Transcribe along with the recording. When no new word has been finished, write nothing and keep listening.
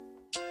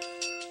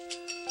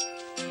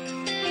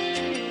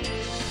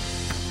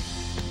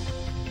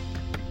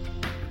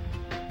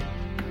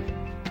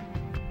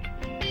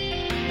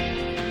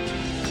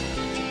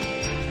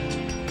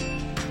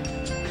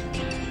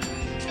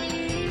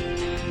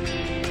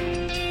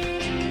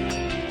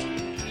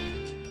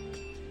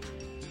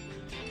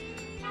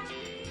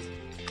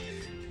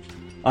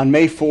On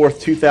May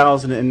 4th,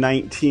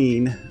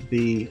 2019,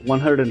 the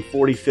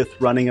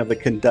 145th running of the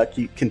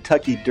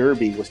Kentucky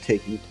Derby was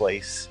taking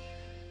place.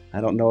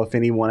 I don't know if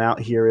anyone out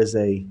here is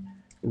a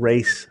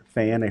race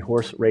fan, a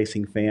horse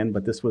racing fan,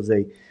 but this was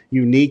a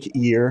unique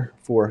year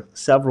for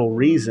several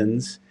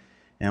reasons.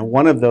 And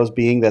one of those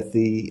being that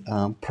the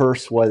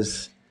purse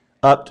was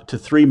upped to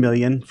 $3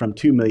 million from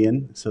 $2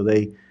 million. So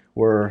they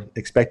were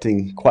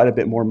expecting quite a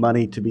bit more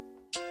money to be.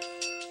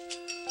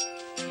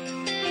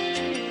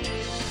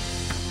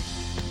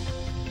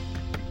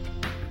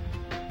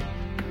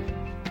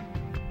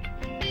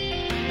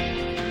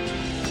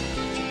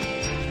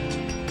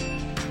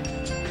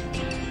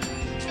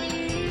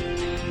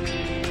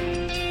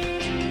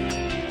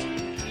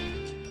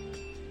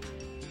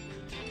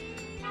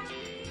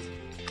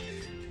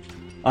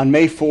 On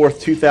May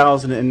 4th,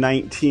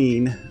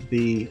 2019,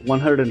 the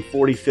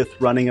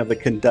 145th running of the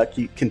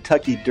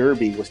Kentucky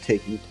Derby was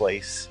taking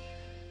place.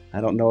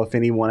 I don't know if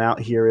anyone out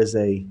here is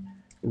a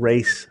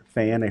race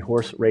fan, a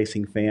horse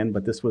racing fan,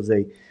 but this was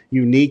a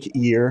unique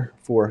year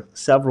for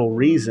several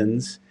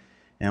reasons.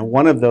 And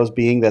one of those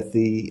being that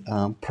the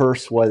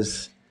purse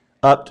was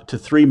upped to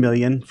 $3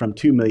 million from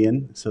 $2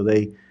 million. So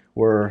they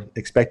were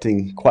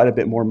expecting quite a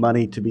bit more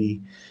money to be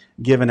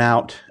given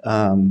out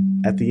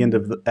at the end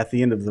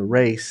of the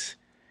race.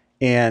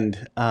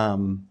 And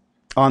on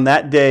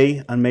that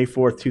day, on May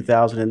 4th,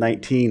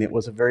 2019, it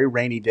was a very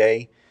rainy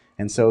day.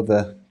 And so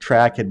the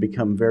track had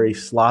become very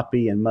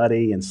sloppy and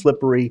muddy and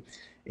slippery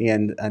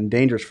and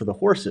dangerous for the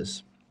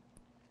horses.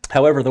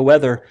 However, the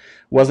weather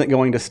wasn't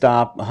going to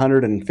stop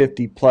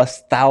 150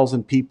 plus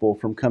thousand people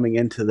from coming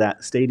into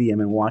that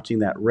stadium and watching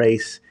that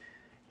race.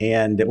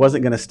 And it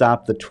wasn't going to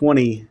stop the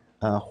 20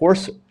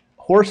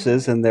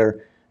 horses and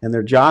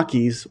their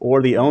jockeys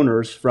or the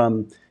owners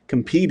from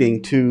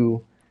competing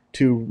to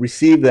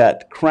receive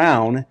that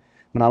crown,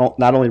 not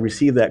only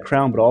receive that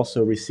crown, but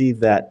also receive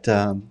that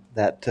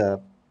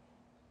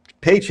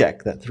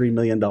paycheck, that $3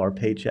 million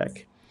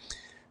paycheck.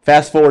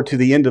 Fast forward to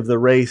the end of the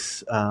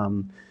race.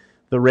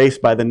 The race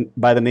by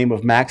the name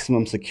of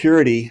Maximum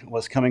Security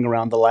was coming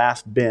around the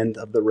last bend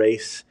of the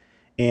race,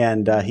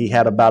 and he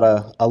had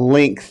about a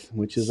length,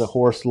 which is a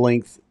horse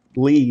length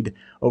lead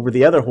over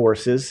the other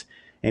horses.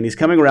 And he's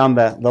coming around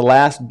the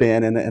last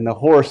bend, and the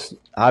horse,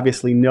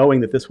 obviously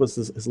knowing that this was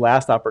his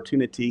last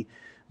opportunity,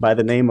 by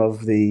the name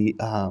of the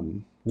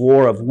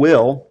War of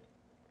Will,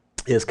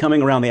 is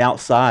coming around the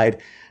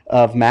outside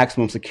of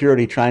Maximum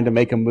Security, trying to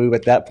make a move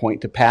at that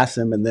point to pass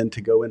him and then to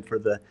go in for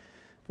the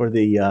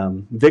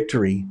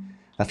victory.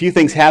 A few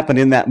things happen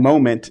in that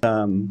moment,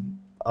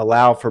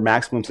 allow for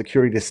Maximum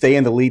Security to stay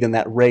in the lead in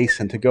that race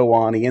and to go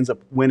on. He ends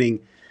up winning,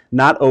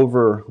 not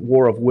over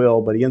War of Will,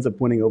 but he ends up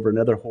winning over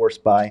another horse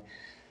by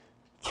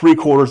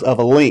 3/4 of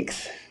a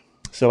length.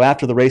 So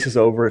after the race is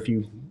over, if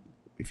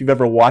you've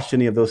ever watched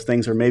any of those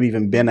things or maybe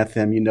even been at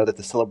them, you know that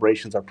the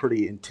celebrations are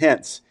pretty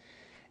intense.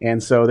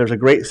 And so there's a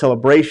great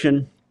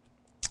celebration.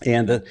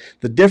 And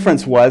the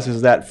difference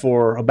is that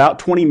for about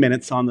 20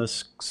 minutes on the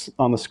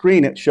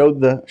screen, it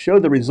showed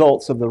the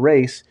results of the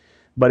race,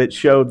 but it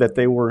showed that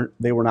they were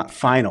not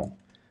final.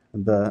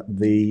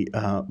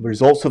 The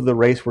results of the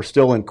race were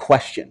still in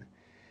question.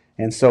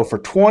 And so for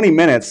 20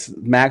 minutes,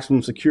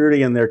 Maximum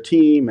Security and their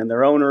team and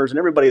their owners and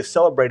everybody is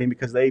celebrating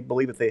because they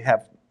believe that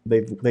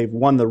they've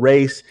won the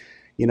race.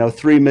 You know,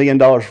 $3 million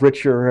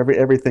richer.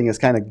 Everything is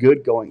kind of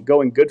good,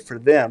 going good for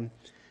them.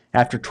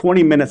 After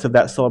 20 minutes of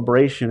that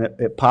celebration,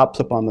 it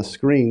pops up on the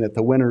screen that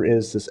the winner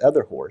is this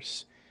other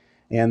horse,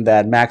 and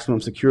that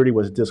Maximum Security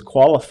was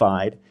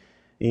disqualified.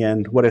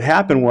 And what had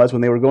happened was,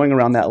 when they were going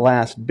around that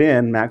last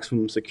bend,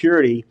 Maximum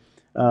Security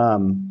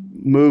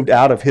moved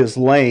out of his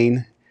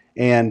lane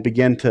and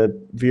began to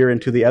veer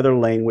into the other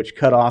lane, which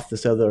cut off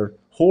this other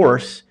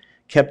horse,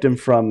 kept him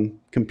from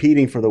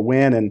competing for the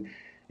win,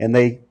 and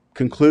they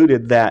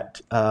concluded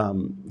that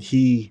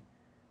he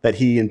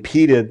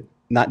impeded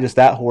not just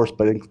that horse,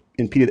 but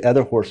impeded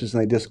other horses,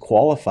 and they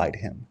disqualified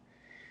him.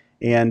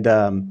 And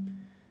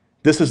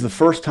this is the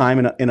first time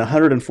in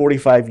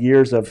 145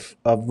 years of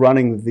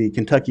running the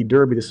Kentucky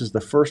Derby. This is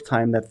the first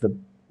time that the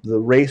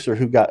racer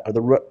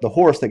the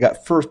horse that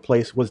got first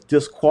place was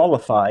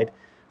disqualified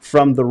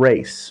from the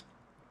race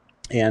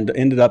and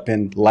ended up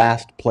in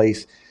last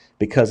place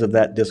because of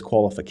that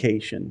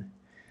disqualification.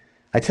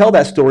 I tell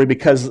that story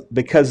because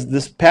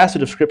this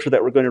passage of scripture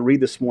that we're going to read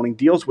this morning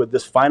deals with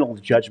this final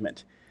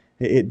judgment.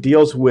 It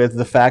deals with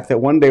the fact that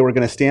one day we're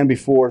going to stand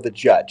before the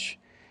judge,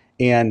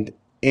 and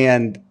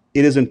it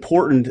is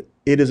important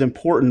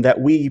that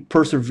we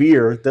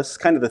persevere. That's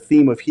kind of the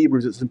theme of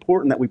Hebrews. It's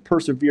important that we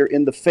persevere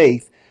in the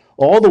faith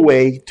all the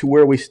way to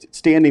where we're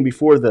standing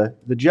before the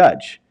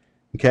judge.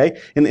 Okay,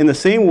 in the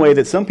same way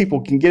that some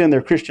people can get in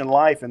their Christian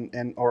life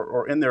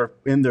or in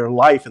their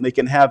life, and they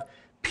can have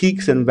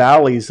peaks and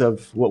valleys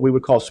of what we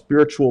would call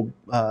spiritual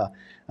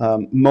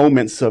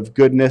moments of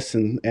goodness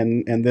and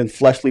then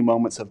fleshly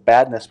moments of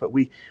badness. But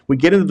we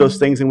get into those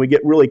things and we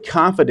get really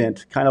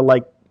confident, kind of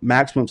like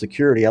Maximum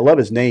Security. I love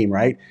his name,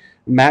 right?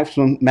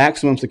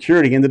 Maximum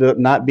Security ended up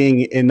not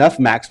being enough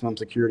Maximum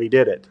Security,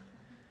 did it?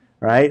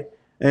 Right?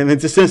 And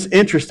it's just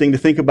interesting to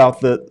think about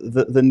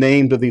the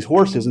names of these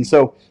horses. And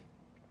so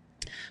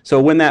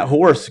when that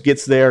horse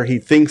gets there, he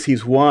thinks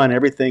he's won.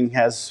 Everything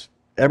has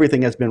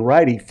been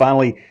right. He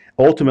finally,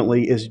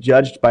 ultimately, is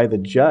judged by the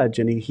judge,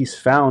 and he's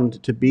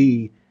found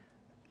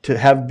to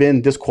have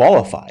been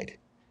disqualified.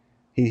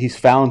 He's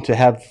found to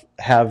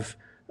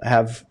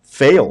have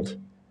failed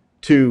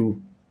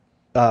to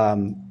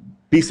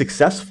be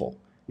successful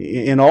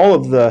in all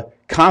of the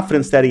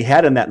confidence that he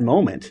had in that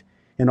moment,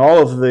 and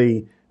all of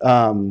the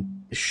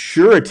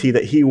surety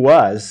that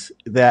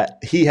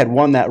he had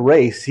won that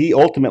race. He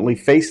ultimately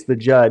faced the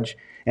judge,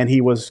 and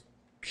he was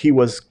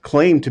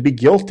claimed to be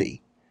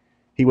guilty.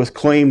 He was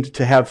claimed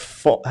to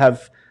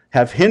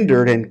have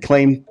hindered and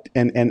claimed,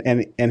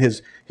 and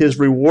his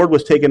reward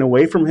was taken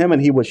away from him,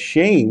 and he was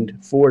shamed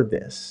for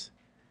this.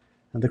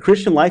 And the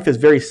Christian life is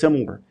very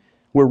similar.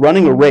 We're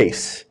running a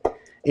race,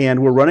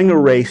 and we're running a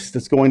race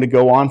that's going to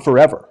go on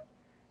forever.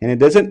 And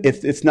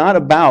it's not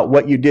about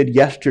what you did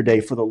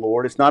yesterday for the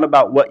Lord. It's not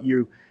about what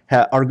you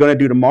are going to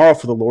do tomorrow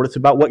for the Lord. It's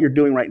about what you're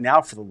doing right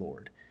now for the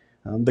Lord.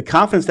 The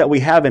confidence that we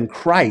have in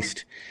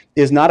Christ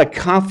is not a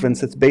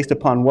confidence that's based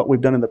upon what we've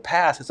done in the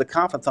past. It's a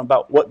confidence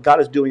about what God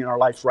is doing in our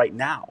lives right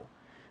now.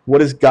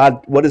 What is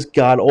God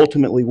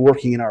ultimately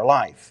working in our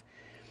life?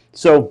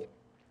 So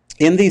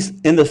in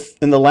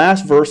the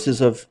last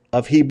verses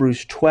of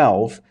Hebrews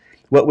 12,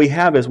 what we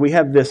have is we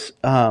have this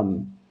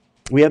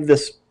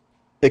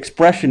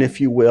expression,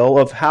 if you will,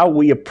 of how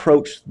we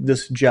approach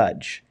this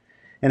judge.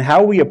 And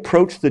how we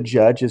approach the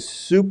judge is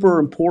super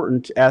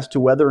important as to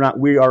whether or not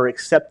we are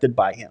accepted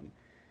by him.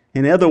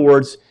 In other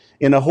words,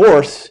 in a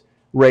horse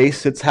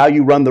race, it's how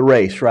you run the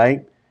race,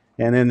 right?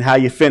 And then how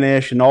you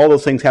finish, and all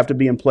those things have to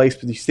be in place.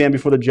 But you stand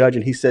before the judge,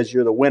 and he says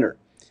you're the winner.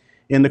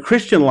 In the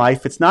Christian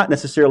life, it's not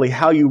necessarily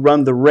how you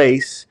run the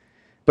race,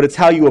 but it's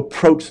how you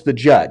approach the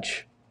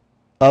judge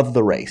of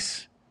the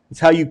race. It's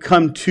how you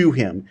come to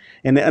him.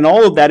 And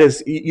all of that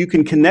is, you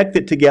can connect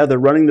it together.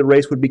 Running the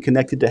race would be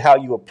connected to how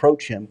you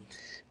approach him.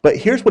 But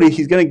here's what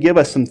he's going to give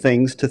us some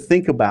things to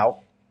think about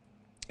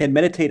and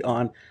meditate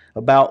on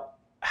about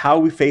how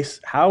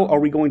are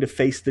we going to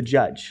face the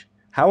judge?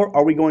 How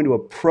are we going to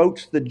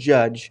approach the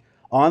judge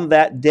on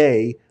that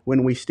day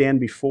when we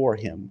stand before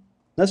him?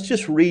 Let's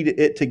just read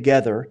it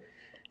together,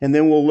 and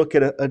then we'll look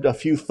at a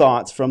few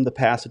thoughts from the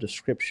passage of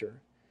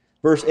Scripture.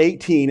 Verse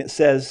 18, it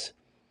says,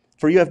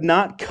 "For you have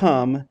not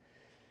come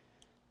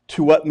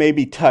to what may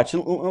be touched."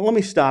 And let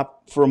me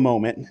stop for a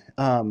moment.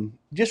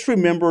 Just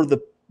remember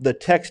the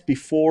text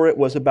before it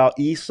was about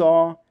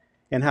Esau,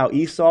 and how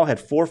Esau had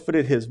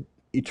forfeited his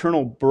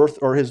eternal birth,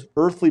 or his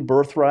earthly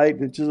birthright,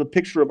 which is a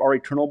picture of our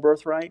eternal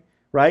birthright,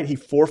 right? He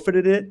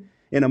forfeited it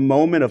in a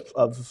moment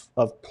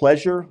of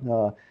pleasure.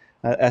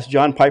 As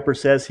John Piper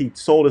says, he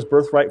sold his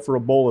birthright for a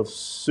bowl of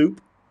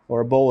soup or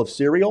a bowl of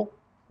cereal,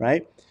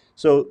 right?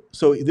 So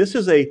this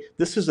is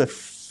a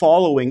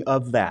following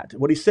of that.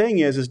 What he's saying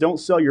is don't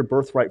sell your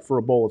birthright for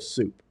a bowl of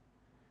soup.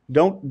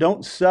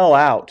 Don't sell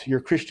out your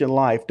Christian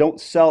life.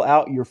 Don't sell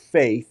out your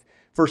faith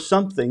for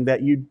something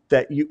that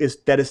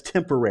is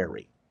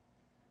temporary,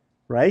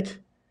 right?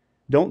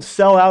 Don't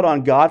sell out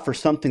on God for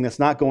something that's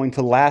not going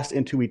to last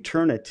into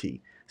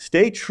eternity.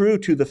 Stay true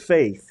to the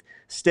faith.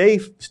 Stay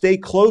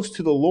close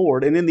to the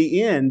Lord, and in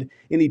the end,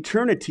 in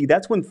eternity,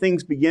 that's when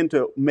things begin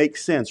to make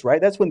sense,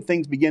 right? That's when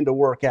things begin to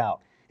work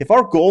out. If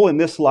our goal in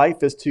this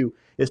life is to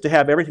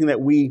have everything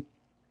that we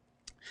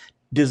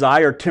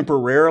desire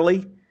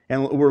temporarily,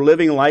 and we're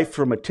living life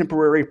from a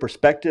temporary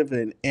perspective,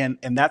 and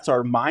that's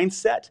our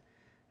mindset,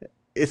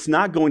 it's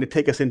not going to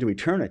take us into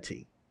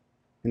eternity.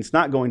 And it's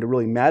not going to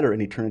really matter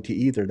in eternity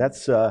either.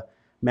 That's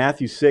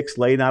Matthew 6,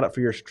 lay not up for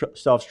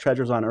yourselves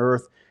treasures on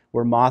earth,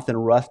 where moth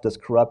and rust does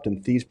corrupt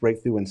and thieves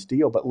break through and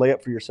steal, but lay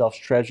up for yourselves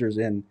treasures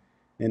in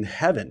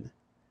heaven.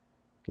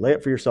 Lay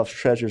up for yourselves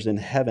treasures in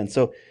heaven.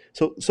 So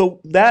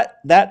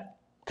that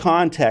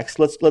context,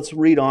 let's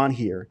read on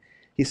here.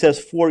 He says,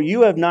 "For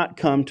you have not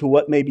come to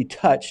what may be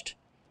touched,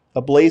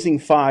 a blazing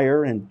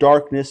fire and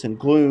darkness and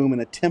gloom and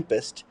a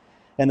tempest,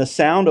 and the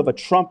sound of a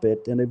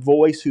trumpet and a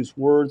voice whose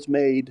words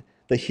made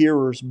the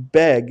hearers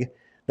beg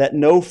that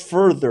no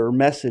further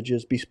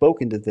messages be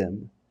spoken to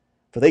them.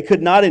 For they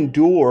could not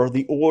endure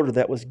the order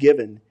that was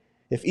given.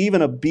 If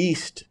even a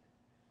beast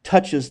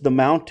touches the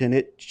mountain,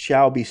 it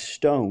shall be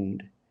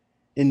stoned.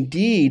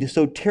 Indeed,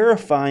 so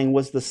terrifying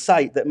was the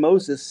sight that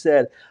Moses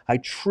said, I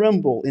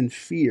tremble in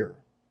fear.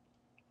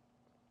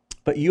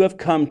 But you have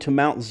come to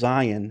Mount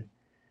Zion,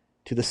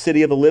 to the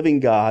city of the living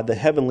God, the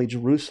heavenly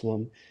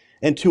Jerusalem,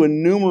 and to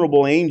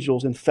innumerable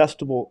angels in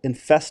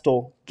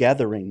festal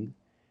gathering,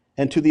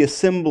 and to the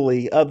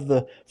assembly of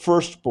the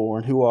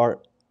firstborn who are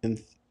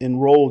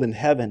enrolled in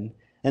heaven,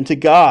 and to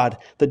God,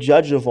 the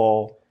judge of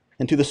all,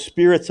 and to the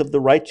spirits of the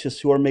righteous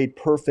who are made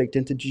perfect,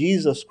 and to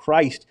Jesus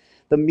Christ,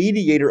 the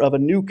mediator of a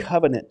new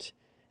covenant,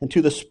 and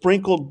to the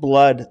sprinkled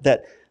blood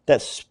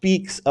that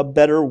speaks a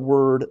better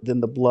word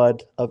than the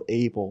blood of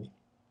Abel.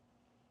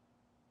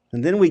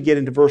 And then we get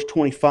into verse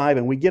 25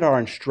 and we get our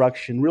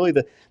instruction. Really,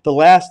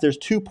 there's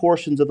two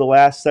portions of the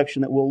last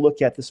section that we'll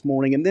look at this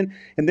morning. And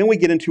then we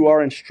get into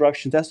our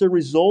instructions. As a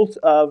result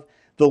of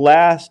the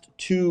last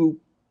two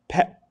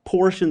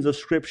portions of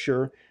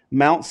Scripture,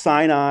 Mount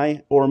Sinai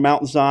or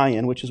Mount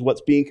Zion, which is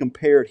what's being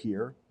compared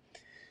here.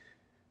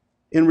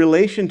 In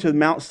relation to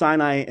Mount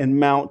Sinai and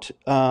Mount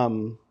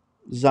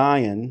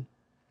Zion,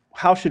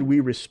 how should we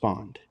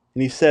respond?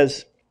 And he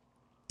says,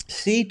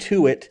 see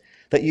to it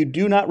that you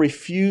do not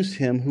refuse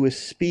him who is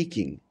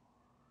speaking.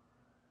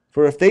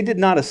 For if they did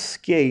not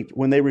escape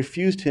when they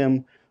refused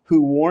him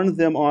who warned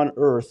them on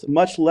earth,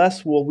 much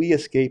less will we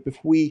escape if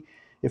we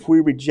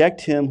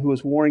reject him who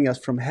is warning us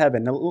from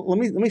heaven. Now, let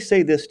me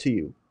say this to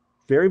you.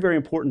 Very, very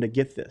important to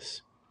get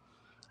this.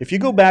 If you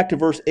go back to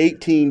verse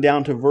 18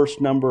 down to verse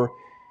number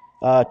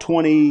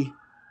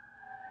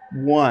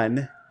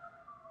 21,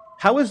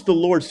 how is the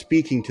Lord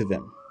speaking to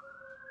them?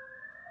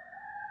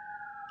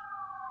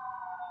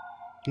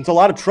 It's a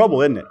lot of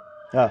trouble, isn't it?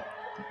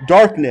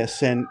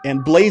 Darkness and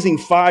blazing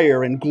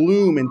fire and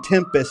gloom and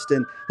tempest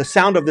and the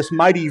sound of this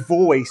mighty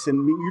voice.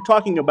 And you're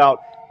talking about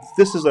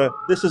this is a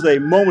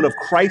moment of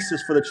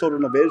crisis for the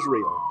children of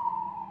Israel.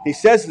 He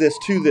says this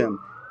to them.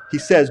 He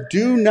says,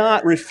 do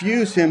not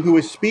refuse him who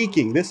is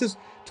speaking. This is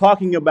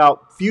talking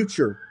about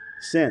future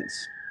sense.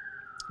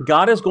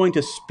 God is going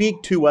to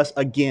speak to us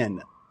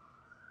again.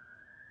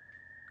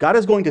 God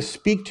is going to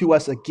speak to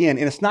us again,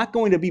 and it's not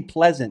going to be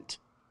pleasant.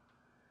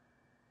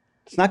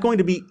 It's not going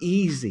to be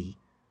easy.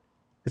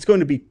 It's going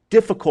to be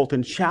difficult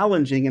and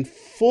challenging and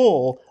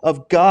full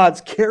of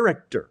God's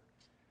character.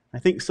 I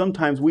think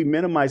sometimes we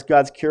minimize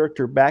God's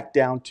character back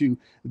down to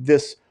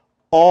this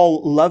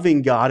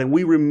all-loving God, and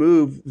we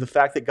remove the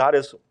fact that God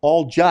is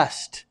all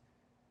just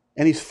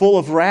and he's full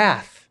of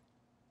wrath.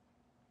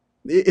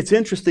 It's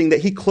interesting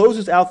that he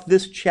closes out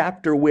this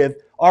chapter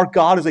with, our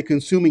God is a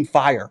consuming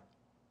fire.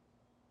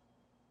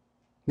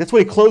 That's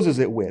what he closes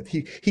it with.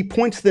 He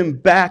points them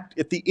back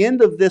at the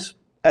end of this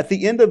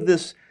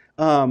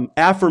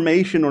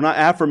affirmation, or not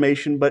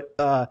affirmation, but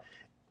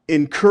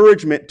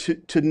encouragement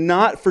to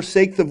not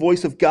forsake the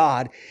voice of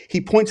God.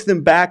 He points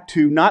them back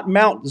to not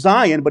Mount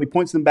Zion, but he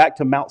points them back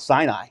to Mount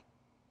Sinai.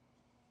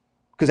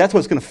 Because that's what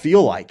it's going to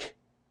feel like.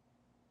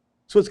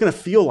 That's what it's going to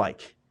feel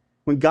like.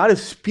 When God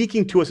is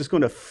speaking to us, it's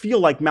going to feel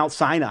like Mount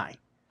Sinai.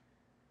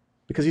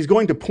 Because he's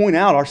going to point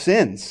out our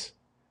sins.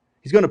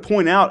 He's going to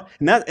point out,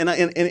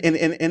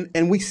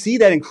 and we see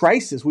that in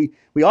crisis. We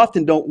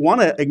often don't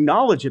want to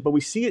acknowledge it, but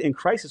we see it in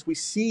crisis. We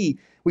see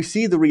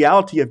the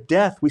reality of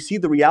death. We see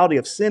the reality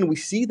of sin. We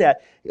see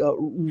that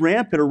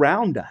rampant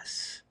around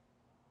us.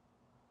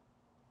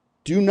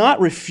 Do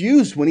not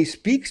refuse when he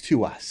speaks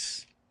to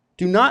us.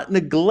 Do not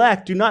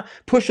neglect. Do not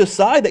push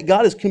aside that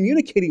God is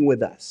communicating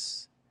with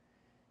us.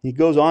 He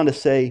goes on to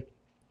say,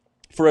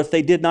 for if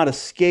they did not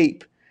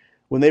escape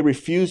when they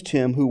refused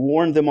him who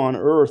warned them on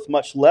earth,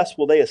 much less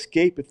will they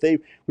escape if they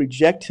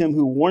reject him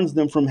who warns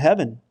them from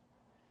heaven.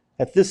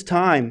 At that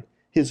time,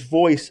 his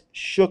voice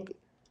shook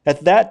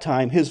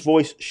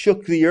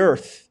the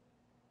earth.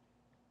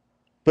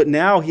 But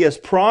now he has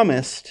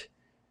promised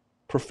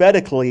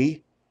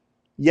prophetically,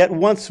 yet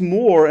once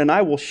more, and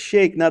I will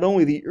shake not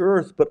only the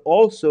earth, but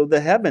also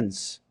the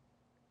heavens.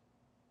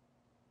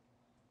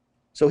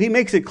 So he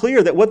makes it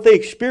clear that what they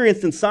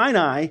experienced in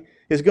Sinai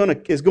is going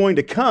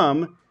to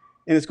come,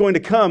 and it's going to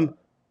come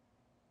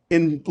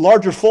in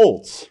larger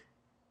folds.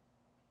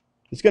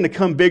 It's going to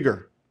come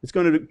bigger. It's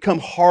going to come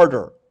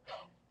harder.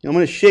 I'm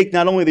going to shake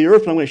not only the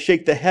earth, but I'm going to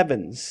shake the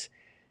heavens.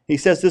 He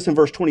says this in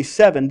verse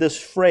 27. This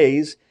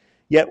phrase,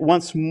 yet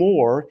once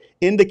more,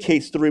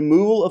 indicates the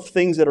removal of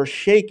things that are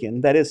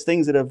shaken, that is,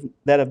 things that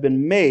have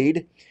been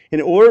made,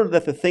 in order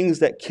that the things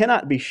that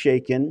cannot be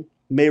shaken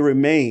may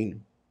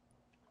remain.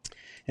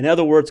 In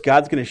other words,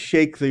 God's going to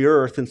shake the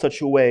earth in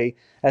such a way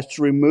as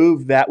to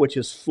remove that which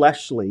is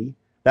fleshly,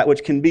 that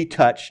which can be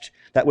touched,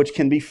 that which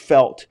can be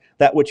felt,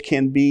 that which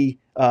can be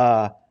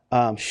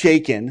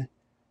shaken,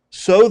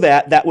 so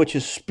that which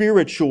is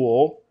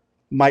spiritual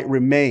might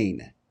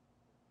remain.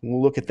 And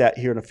we'll look at that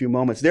here in a few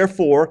moments.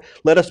 Therefore,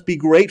 let us be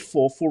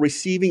grateful for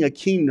receiving a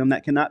kingdom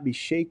that cannot be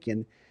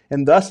shaken,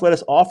 and thus let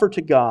us offer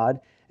to God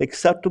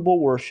acceptable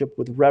worship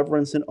with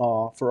reverence and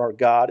awe, for our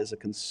God is a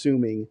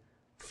consuming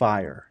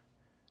fire.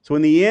 So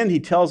in the end,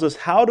 he tells us,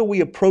 how do we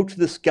approach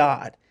this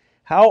God?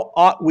 How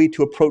ought we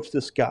to approach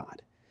this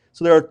God?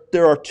 So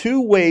there are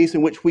two ways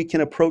in which we can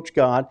approach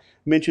God,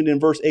 mentioned in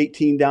verse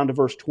 18 down to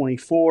verse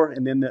 24,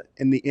 and then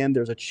in the end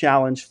there's a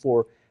challenge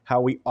for how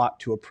we ought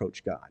to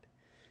approach God.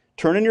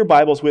 Turn in your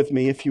Bibles with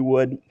me, if you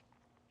would,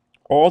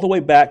 all the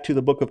way back to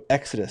the book of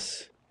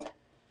Exodus.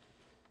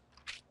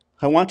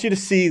 I want you to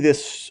see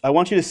this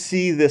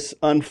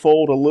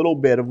unfold a little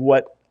bit of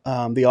what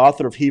the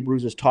author of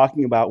Hebrews is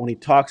talking about when he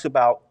talks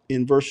about,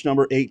 in verse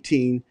number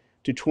 18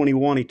 to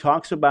 21, he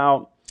talks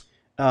about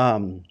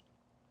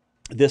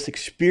this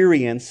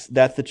experience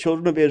that the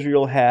children of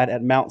Israel had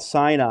at Mount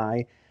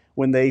Sinai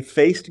when they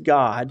faced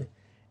God,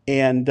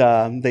 and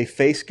they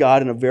faced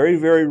God in a very,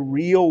 very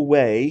real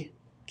way,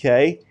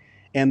 okay?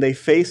 And they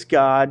faced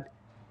God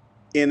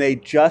in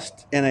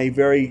a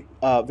very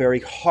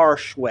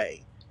harsh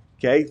way.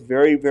 Okay,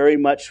 very, very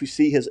much we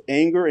see his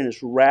anger and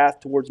his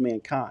wrath towards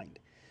mankind.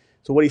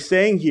 So what he's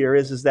saying here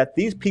is that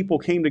these people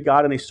came to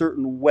God in a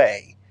certain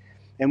way.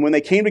 And when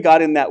they came to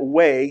God in that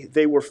way,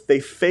 they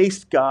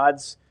faced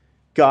God's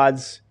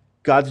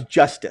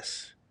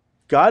justice.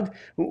 God,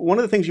 one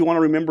of the things you want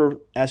to remember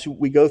as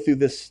we go through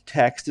this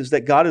text is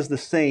that God is the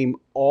same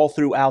all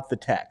throughout the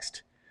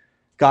text.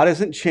 God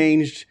hasn't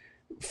changed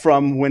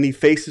from when he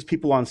faces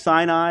people on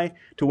Sinai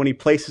to when he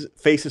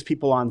faces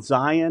people on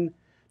Zion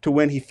to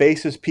when he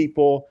faces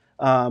people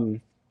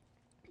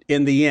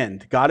in the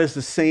end. God is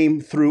the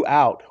same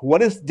throughout.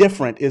 What is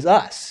different is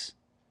us.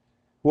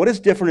 What is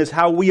different is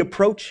how we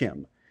approach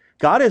him.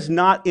 God is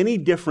not any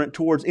different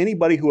towards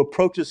anybody who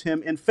approaches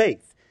him in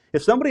faith.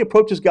 If somebody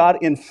approaches God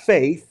in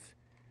faith,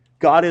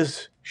 God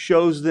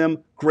shows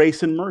them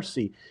grace and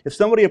mercy. If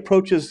somebody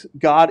approaches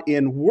God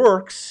in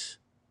works,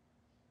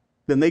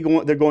 then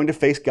they're going to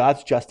face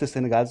God's justice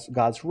and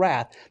God's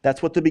wrath.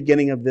 That's what the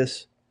beginning of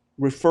this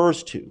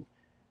refers to.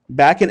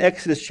 Back in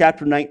Exodus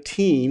chapter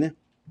 19,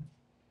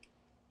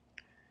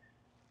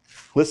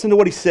 listen to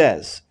what he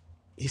says.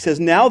 He says,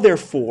 "Now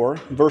therefore,"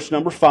 verse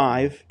number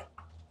 5,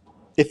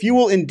 "if you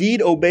will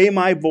indeed obey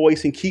my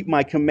voice and keep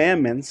my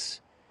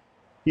commandments,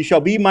 you shall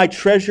be my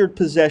treasured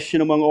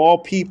possession among all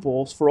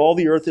peoples, for all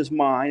the earth is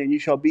mine, and you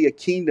shall be a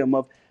kingdom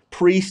of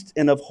priests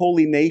and of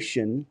holy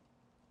nation,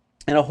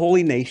 and a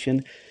holy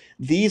nation.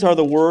 These are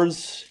the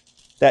words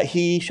that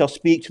he shall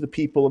speak to the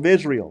people of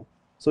Israel."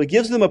 So he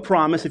gives them a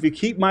promise. If you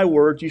keep my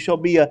words, you shall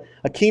be a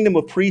kingdom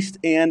of priests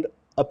and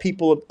a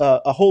people of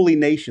a holy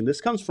nation.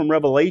 This comes from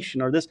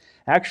Revelation, or this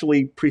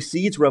actually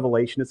precedes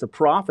Revelation. It's a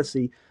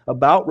prophecy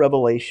about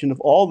Revelation of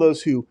all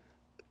those who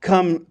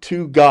come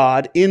to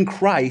God in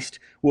Christ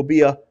will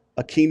be a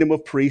kingdom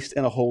of priests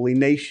and a holy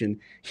nation.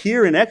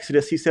 Here in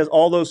Exodus, he says,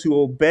 all those who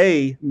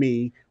obey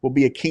me will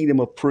be a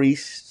kingdom of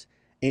priests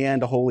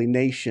and a holy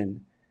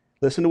nation.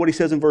 Listen to what he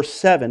says in verse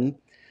 7.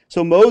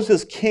 "So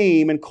Moses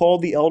came and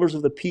called the elders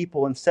of the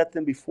people and set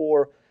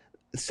before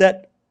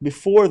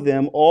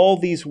them all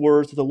these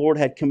words that the Lord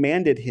had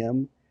commanded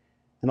him.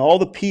 And all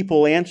the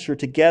people answered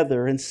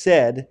together and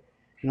said,"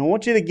 and I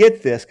want you to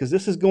get this, because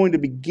this is going to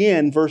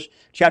begin,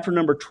 chapter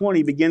number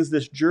 20 begins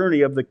this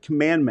journey of the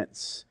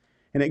commandments.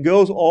 And it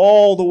goes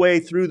all the way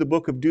through the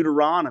book of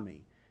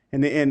Deuteronomy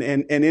and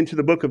into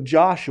the book of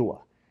Joshua.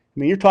 I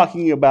mean, you're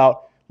talking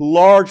about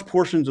large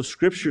portions of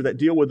Scripture that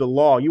deal with the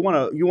law. You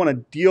want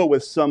to deal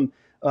with some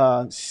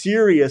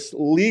serious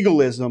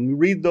legalism,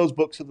 read those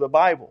books of the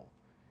Bible.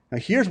 Now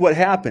here's what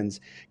happens.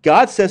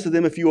 God says to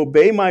them, if you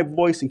obey my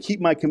voice and keep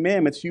my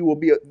commandments,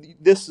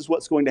 this is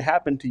what's going to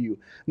happen to you.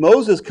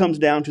 Moses comes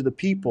down to the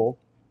people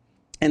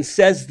and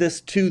says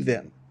this to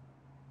them.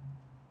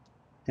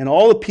 And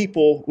all the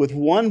people with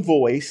one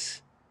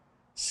voice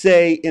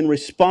say in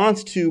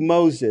response to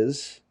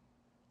Moses,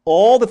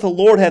 "All that the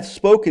Lord hath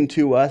spoken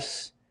to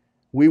us,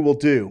 we will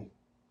do."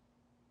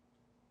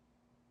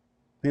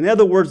 In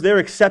other words, they're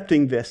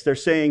accepting this. They're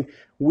saying,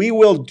 we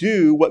will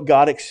do what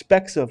God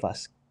expects of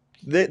us.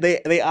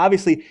 They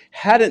obviously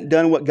hadn't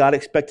done what God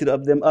expected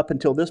of them up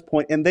until this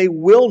point, and they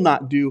will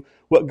not do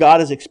what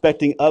God is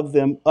expecting of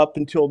them up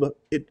until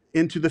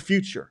into the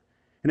future.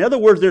 In other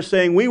words, they're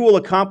saying, we will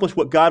accomplish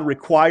what God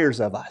requires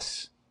of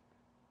us.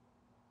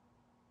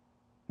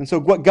 And so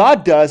what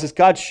God does is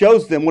God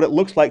shows them what it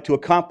looks like to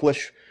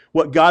accomplish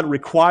what God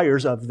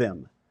requires of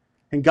them.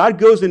 And God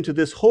goes into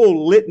this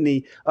whole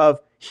litany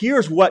of,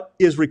 here's what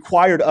is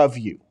required of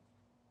you.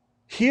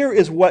 Here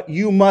is what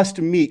you must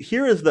meet.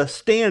 Here is the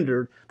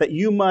standard that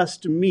you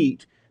must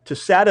meet to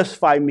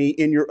satisfy me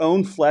in your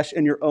own flesh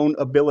and your own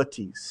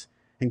abilities.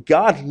 And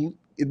God,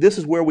 this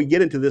is where we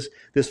get into this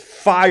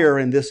fire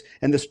and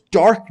this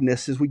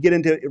darkness as we get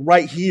into it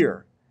right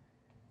here.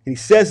 And he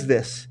says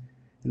this,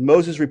 and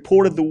Moses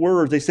reported the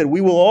words. They said, we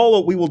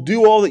will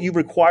do all that you've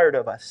required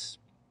of us.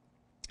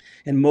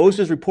 And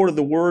Moses reported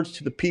the words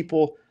to the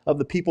people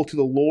to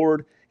the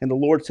Lord. And the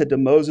Lord said to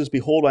Moses,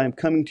 "Behold, I am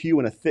coming to you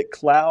in a thick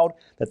cloud,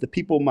 that the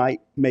people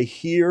may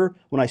hear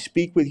when I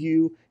speak with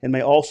you, and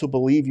may also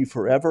believe you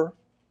forever."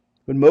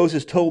 When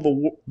Moses told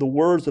the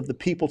words of the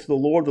people to the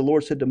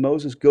Lord said to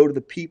Moses, "Go to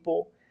the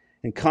people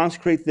and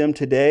consecrate them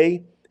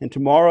today and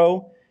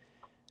tomorrow,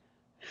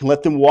 and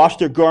let them wash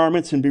their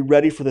garments and be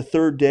ready for the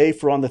third day.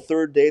 For on the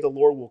third day the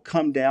Lord will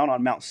come down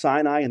on Mount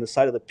Sinai in the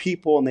sight of the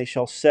people, and they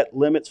shall set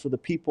limits for the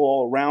people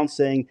all around,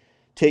 saying,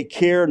 take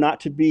care not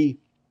to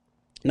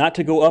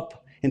go up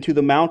into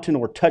the mountain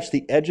or touch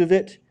the edge of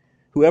it.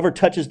 Whoever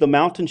touches the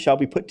mountain shall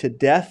be put to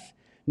death.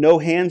 No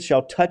hand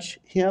shall touch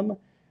him,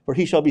 for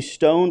he shall be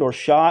stoned or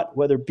shot,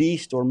 whether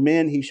beast or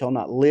men, he shall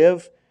not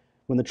live.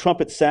 When the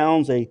trumpet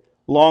sounds a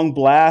long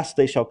blast,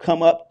 they shall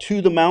come up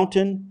to the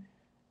mountain."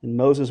 And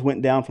Moses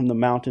went down from the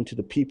mountain to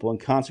the people and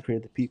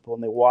consecrated the people,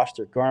 and they washed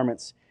their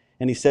garments.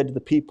 And he said to the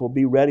people,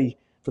 "Be ready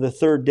for the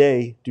third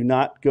day. Do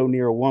not go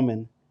near a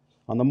woman."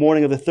 On the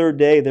morning of the third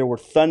day, there were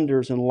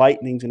thunders and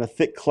lightnings and a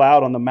thick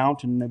cloud on the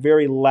mountain and a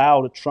very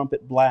loud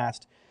trumpet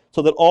blast,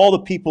 so that all the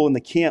people in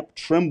the camp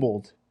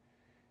trembled.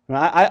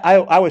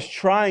 I was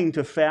trying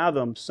to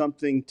fathom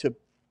something to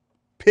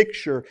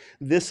picture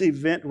this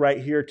event right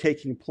here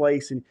taking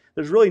place, and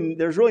there's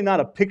really not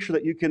a picture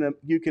that you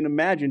can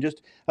imagine.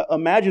 Just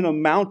imagine a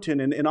mountain,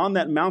 and on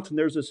that mountain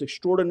there's this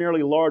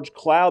extraordinarily large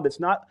cloud that's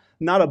not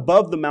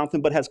above the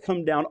mountain but has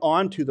come down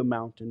onto the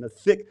mountain, a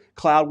thick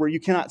cloud where you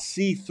cannot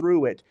see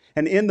through it.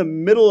 And in the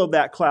middle of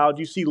that cloud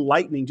you see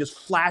lightning just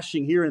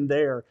flashing here and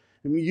there.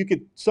 I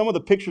mean, some of the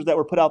pictures that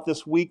were put out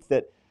this week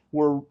that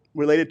were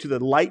related to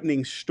the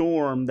lightning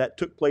storm that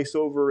took place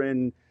over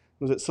in,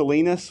 was it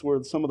Salinas,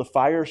 where some of the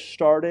fires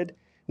started?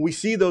 We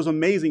see those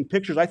amazing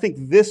pictures. I think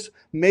this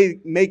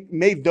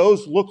made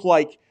those look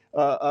like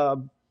a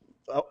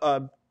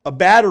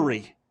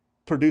battery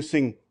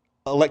producing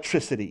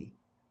electricity.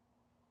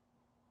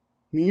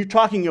 I mean, you're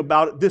talking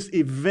about this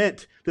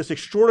event, this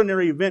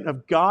extraordinary event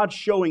of God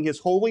showing His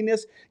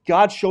holiness,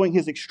 God showing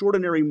His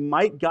extraordinary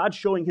might, God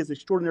showing His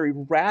extraordinary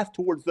wrath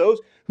towards those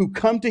who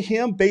come to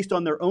Him based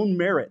on their own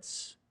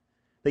merits.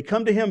 They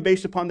come to Him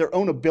based upon their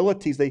own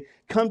abilities. They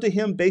come to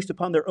Him based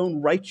upon their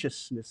own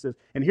righteousnesses.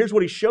 And here's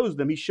what He shows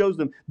them. He shows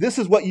them, this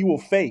is what you will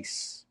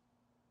face.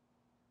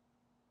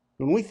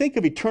 When we think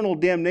of eternal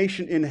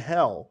damnation in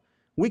hell,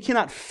 we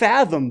cannot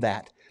fathom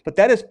that. But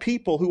that is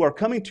people who are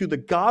coming to the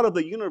God of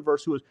the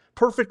universe, who is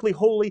perfectly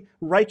holy,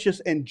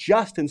 righteous, and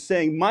just, and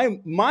saying,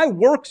 my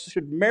works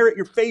should merit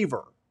your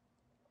favor.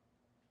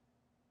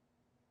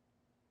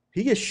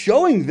 He is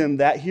showing them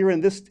that here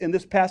in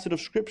this passage of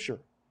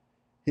Scripture.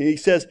 And He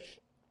says,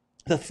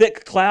 the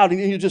thick cloud,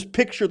 and you just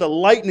picture the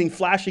lightning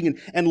flashing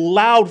and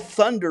loud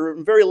thunder,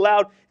 and very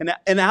loud,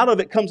 and out of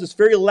it comes this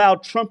very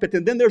loud trumpet,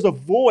 and then there's a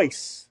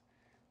voice.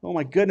 Oh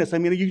my goodness, I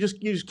mean, you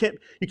can't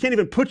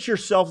even put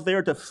yourself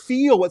there to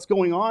feel what's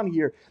going on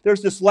here.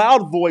 There's this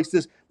loud voice,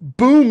 this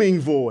booming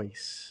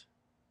voice.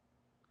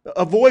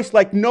 A voice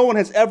like no one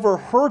has ever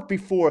heard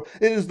before.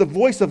 It is the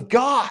voice of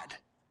God.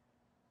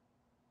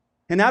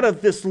 And out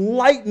of this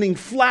lightning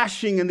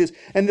flashing and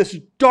this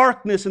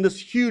darkness and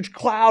this huge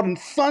cloud and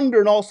thunder,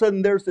 and all of a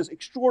sudden there's this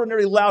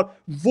extraordinary loud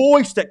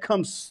voice that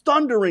comes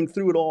thundering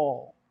through it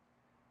all.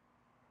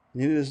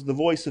 And it is the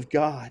voice of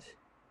God.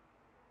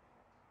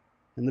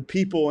 And the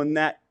people in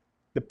that,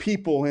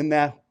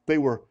 they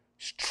were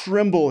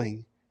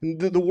trembling. And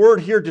the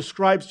word here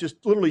describes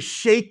just literally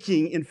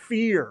shaking in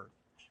fear.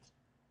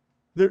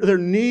 Their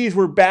knees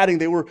were batting.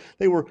 They were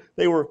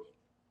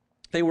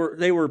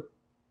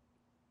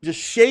just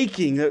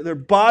shaking. Their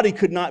body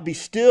could not be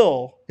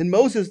still. And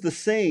Moses the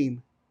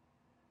same.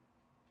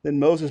 Then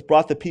Moses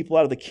brought the people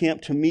out of the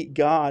camp to meet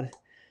God.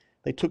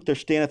 They took their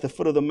stand at the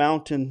foot of the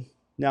mountain.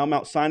 Now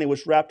Mount Sinai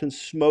was wrapped in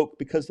smoke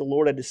because the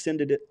Lord had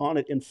descended on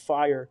it in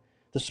fire.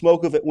 The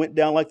smoke of it went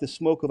down like the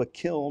smoke of a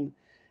kiln,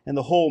 and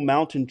the whole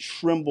mountain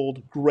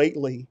trembled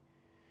greatly.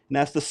 And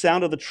as the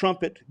sound of the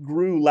trumpet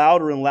grew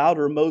louder and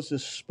louder,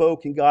 Moses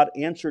spoke, and God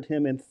answered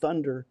him in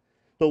thunder.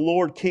 The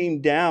Lord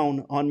came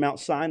down on Mount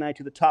Sinai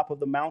to the top of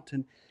the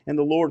mountain, and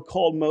the Lord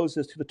called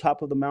Moses to the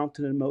top of the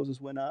mountain, and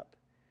Moses went up.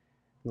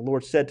 The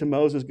Lord said to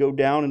Moses, "Go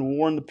down and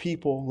warn the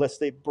people,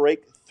 lest they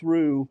break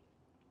through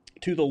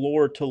to the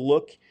Lord to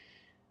look,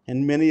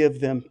 and many of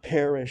them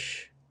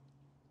perish.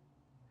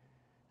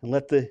 And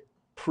let the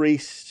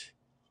priests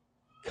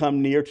come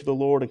near to the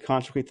Lord and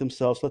consecrate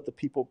themselves, lest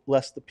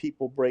the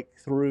people break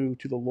through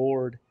to the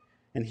Lord,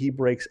 and He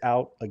breaks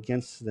out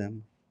against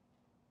them."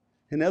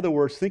 In other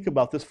words, think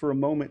about this for a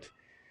moment.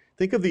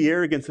 Think of the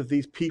arrogance of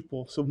these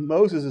people. So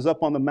Moses is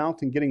up on the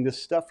mountain getting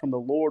this stuff from the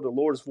Lord. The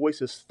Lord's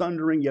voice is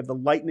thundering. You have the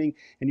lightning,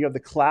 and you have the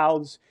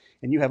clouds,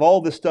 and you have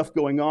all this stuff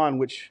going on,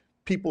 which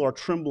people are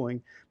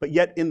trembling. But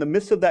yet in the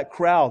midst of that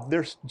crowd,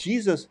 there's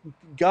Jesus,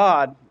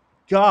 God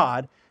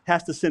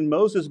has to send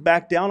Moses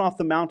back down off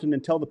the mountain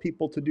and tell the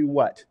people to do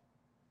what?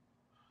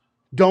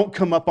 Don't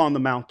come up on the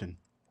mountain.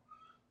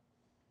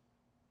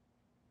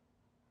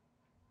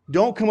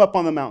 Don't come up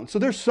on the mountain. So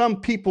there's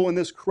some people in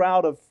this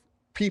crowd of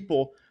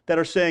people that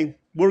are saying,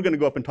 we're going to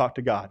go up and talk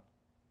to God.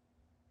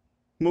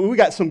 We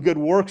got some good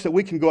works that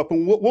we can go up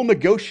and we'll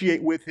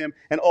negotiate with Him,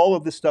 and all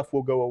of this stuff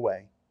will go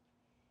away.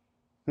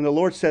 And the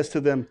Lord says to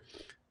them,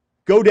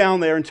 go down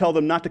there and tell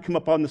them not to come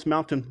up on this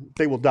mountain.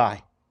 They will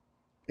die.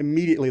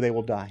 Immediately they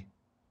will die.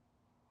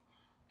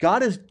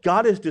 God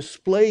is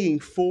displaying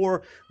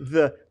for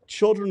the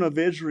children of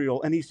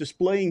Israel, and He's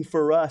displaying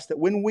for us that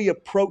when we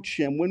approach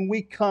Him, when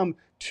we come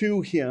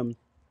to Him,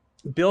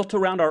 built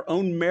around our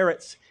own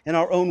merits and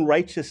our own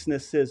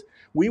righteousnesses,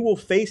 we will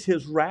face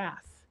His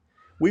wrath.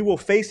 We will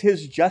face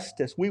His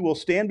justice. We will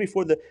stand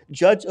before the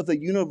Judge of the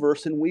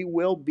universe, and we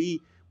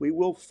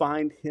will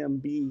find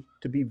Him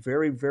to be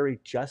very, very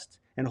just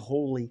and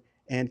holy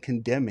and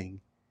condemning.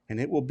 And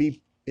it will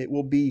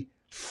be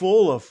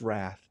full of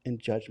wrath and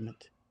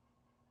judgment.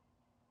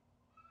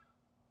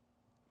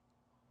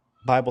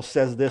 The Bible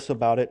says this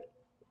about it: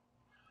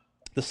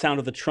 the sound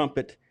of the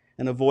trumpet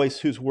and a voice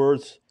whose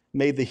words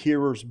made the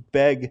hearers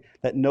beg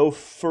that no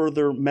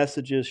further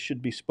messages should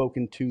be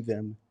spoken to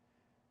them.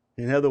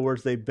 In other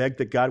words, they begged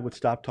that God would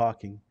stop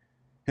talking.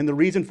 And the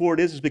reason for it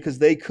is because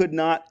they could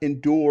not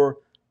endure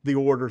the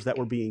orders that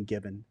were being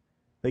given.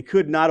 They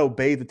could not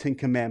obey the Ten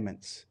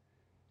Commandments.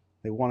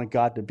 They wanted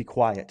God to be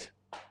quiet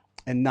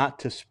and not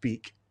to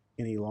speak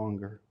any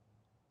longer.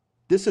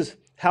 This is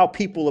how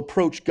people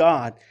approach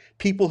God.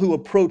 People who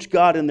approach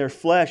God in their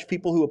flesh,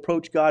 people who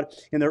approach God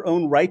in their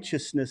own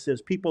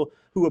righteousnesses, people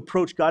who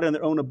approach God in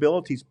their own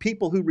abilities,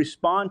 people who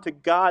respond to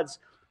God's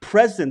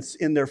presence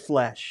in their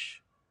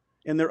flesh,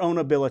 in their own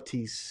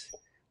abilities.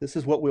 This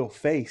is what we'll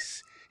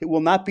face. It will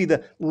not be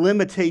the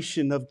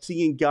limitation of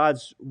seeing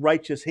God's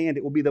righteous hand.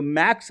 It will be the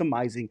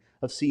maximizing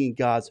of seeing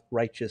God's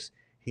righteous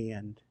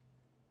hand.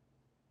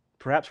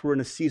 Perhaps we're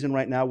in a season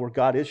right now where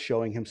God is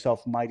showing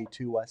himself mighty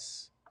to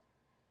us.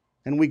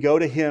 And we go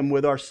to him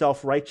with our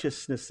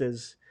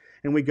self-righteousnesses,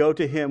 and we go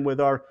to him with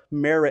our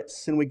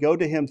merits, and we go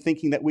to him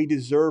thinking that we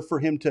deserve for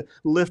him to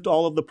lift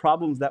all of the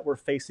problems that we're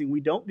facing.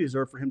 We don't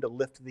deserve for him to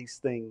lift these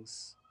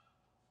things.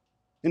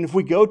 And if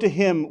we go to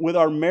him with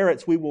our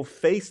merits, we will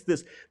face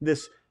this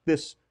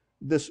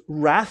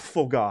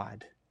wrathful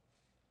God,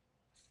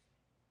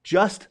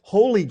 just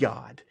holy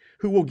God,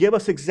 who will give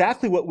us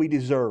exactly what we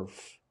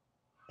deserve.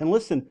 And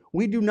listen,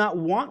 we do not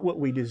want what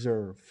we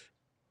deserve.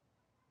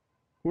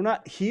 We're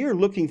not here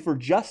looking for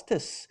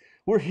justice.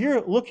 We're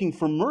here looking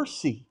for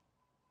mercy.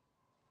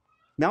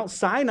 Mount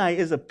Sinai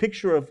is a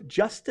picture of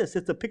justice.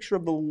 It's a picture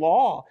of the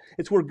law.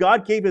 It's where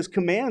God gave his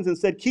commands and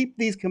said, keep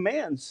these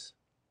commands,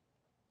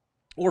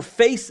 or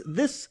face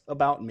this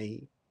about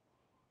me.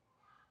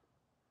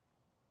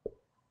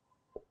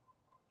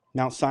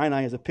 Mount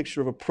Sinai is a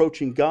picture of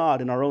approaching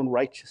God in our own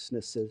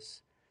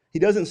righteousnesses. He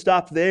doesn't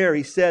stop there.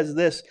 He says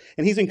this,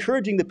 and he's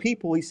encouraging the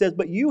people. He says,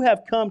 but you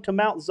have come to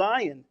Mount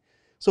Zion.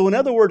 So in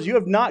other words, you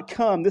have not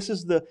come. This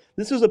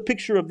is a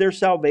picture of their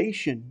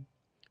salvation.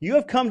 You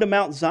have come to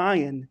Mount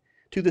Zion,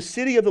 to the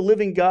city of the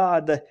living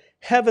God, the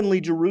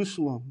heavenly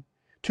Jerusalem,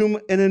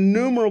 to an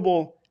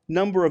innumerable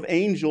number of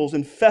angels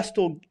in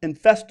festal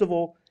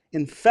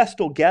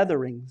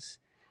gatherings,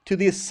 to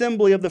the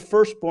assembly of the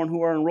firstborn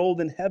who are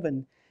enrolled in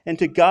heaven, and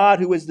to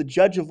God who is the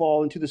judge of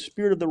all, and to the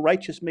Spirit of the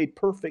righteous made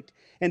perfect,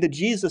 and to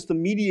Jesus, the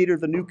mediator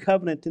of the new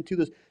covenant, and to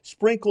the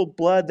sprinkled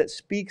blood that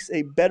speaks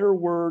a better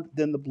word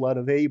than the blood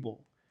of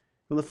Abel.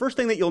 Well, the first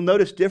thing that you'll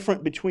notice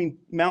different between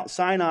Mount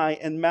Sinai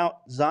and Mount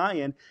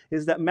Zion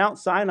is that Mount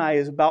Sinai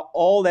is about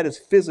all that is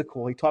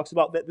physical. He talks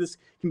about that this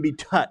can be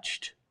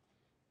touched.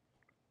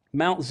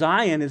 Mount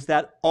Zion is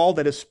that all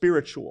that is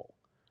spiritual.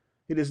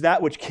 It is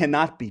that which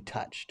cannot be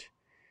touched.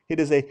 It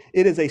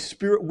is a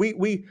spirit.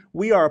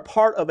 We are a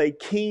part of a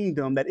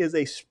kingdom that is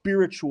a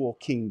spiritual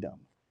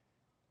kingdom.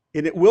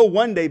 And it will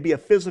one day be a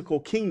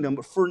physical kingdom,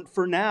 but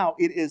for now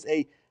it is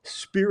a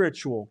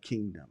spiritual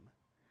kingdom.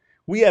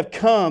 We have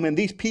come, and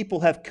these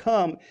people have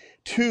come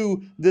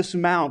to this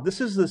mount.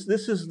 This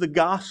is the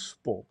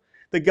gospel.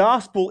 The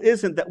gospel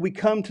isn't that we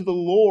come to the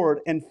Lord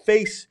and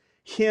face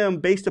him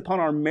based upon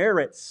our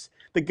merits.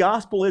 The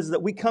gospel is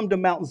that we come to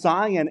Mount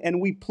Zion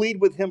and we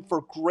plead with him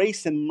for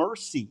grace and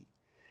mercy,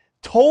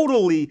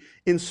 totally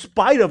in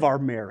spite of our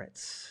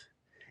merits,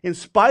 in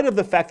spite of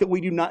the fact that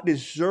we do not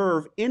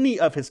deserve any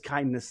of his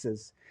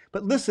kindnesses.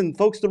 But listen,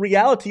 folks, the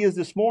reality is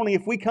this morning,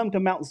 if we come to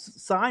Mount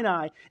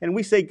Sinai and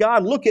we say,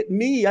 God, look at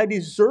me, I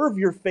deserve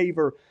your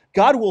favor,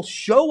 God will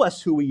show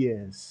us who he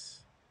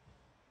is.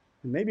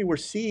 And maybe we're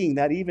seeing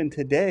that even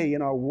today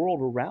in our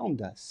world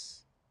around us.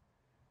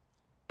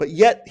 But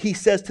yet he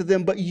says to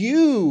them, but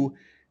you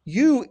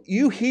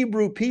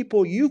Hebrew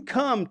people, you've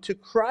come to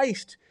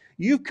Christ.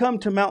 You've come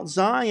to Mount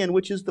Zion,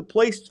 which is the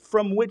place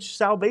from which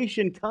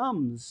salvation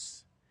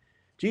comes.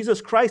 Jesus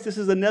Christ, this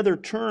is another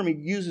term he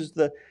uses.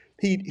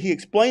 He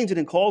explains it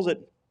and calls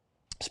it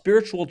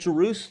spiritual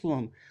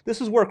Jerusalem.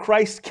 This is where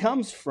Christ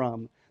comes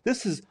from.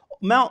 This is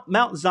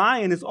Mount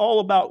Zion is all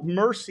about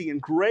mercy and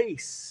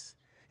grace.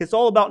 It's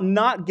all about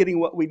not getting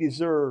what we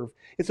deserve.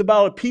 It's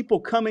about a people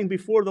coming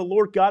before the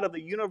Lord God of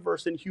the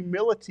universe in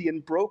humility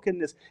and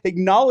brokenness,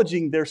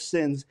 acknowledging their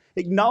sins,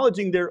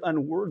 acknowledging their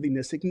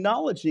unworthiness,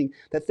 acknowledging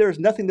that there is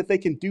nothing that they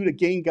can do to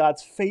gain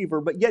God's favor,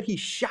 but yet he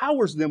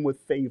showers them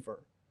with favor.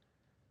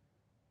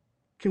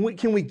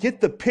 Can we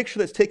get the picture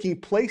that's taking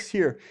place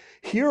here?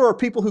 Here are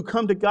people who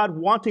come to God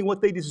wanting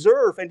what they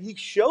deserve, and he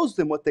shows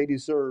them what they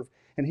deserve.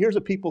 And here's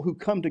a people who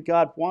come to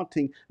God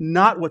wanting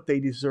not what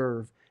they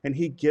deserve, and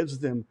he gives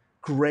them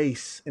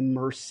grace and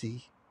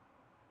mercy.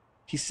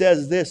 He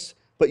says this,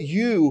 but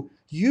you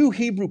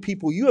Hebrew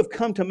people, you have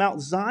come to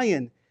Mount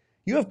Zion.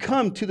 You have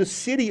come to the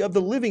city of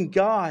the living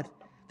God,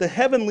 the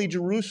heavenly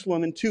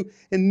Jerusalem, and to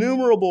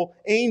innumerable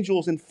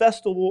angels and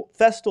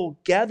festal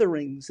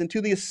gatherings, and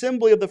to the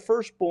assembly of the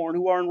firstborn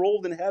who are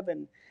enrolled in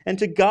heaven, and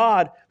to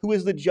God who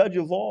is the judge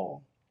of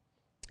all,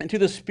 and to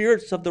the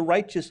spirits of the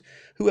righteous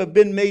who have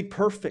been made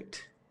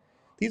perfect.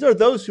 These are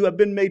those who have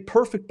been made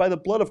perfect by the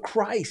blood of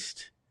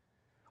Christ.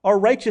 Our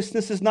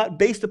righteousness is not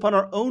based upon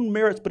our own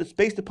merits, but it's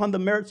based upon the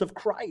merits of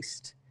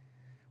Christ.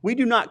 We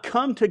do not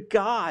come to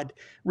God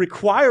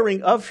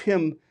requiring of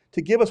him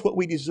to give us what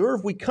we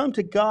deserve. We come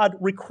to God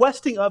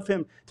requesting of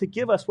him to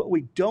give us what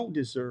we don't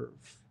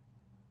deserve.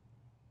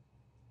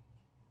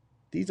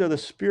 These are the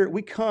spirit.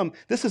 We come.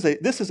 This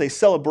is a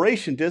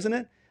celebration, isn't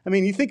it? I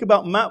mean, you think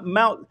about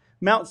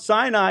Mount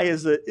Sinai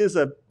is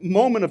a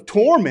moment of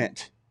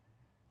torment.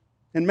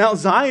 And Mount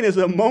Zion is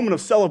a moment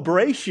of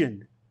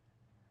celebration.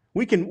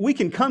 We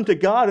can come to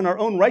God in our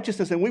own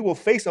righteousness and we will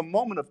face a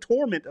moment of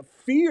torment, of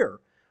fear,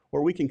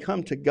 or we can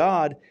come to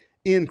God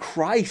in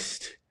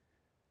Christ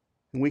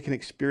and we can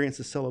experience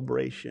a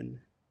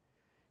celebration.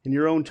 In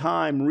your own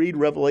time, read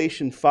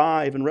Revelation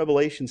 5 and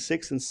Revelation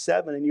 6 and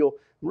 7, and you'll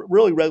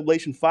really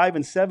Revelation 5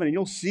 and 7, and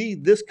you'll see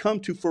this come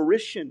to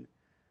fruition,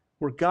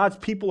 where God's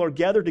people are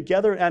gathered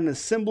together at an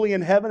assembly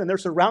in heaven, and they're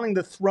surrounding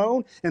the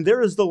throne, and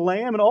there is the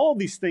Lamb, and all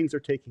these things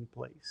are taking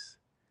place.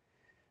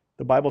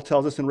 The Bible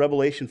tells us in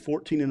Revelation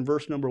 14 and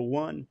verse number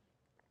 1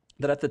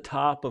 that at the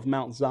top of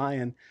Mount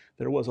Zion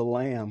there was a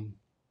lamb.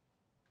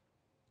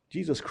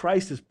 Jesus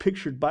Christ is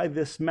pictured by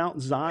this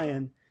Mount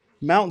Zion.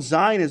 Mount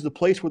Zion is the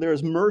place where there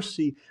is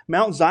mercy.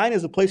 Mount Zion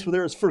is the place where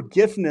there is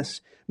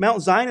forgiveness.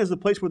 Mount Zion is the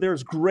place where there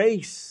is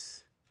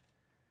grace.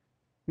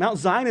 Mount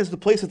Zion is the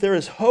place that there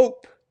is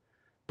hope.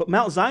 But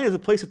Mount Zion is the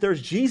place that there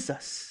is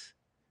Jesus.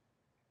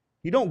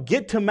 You don't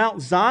get to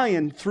Mount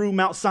Zion through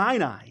Mount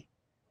Sinai.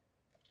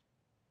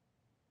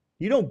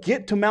 You don't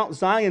get to Mount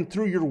Zion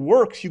through your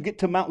works. You get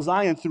to Mount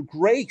Zion through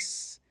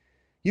grace.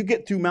 You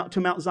get to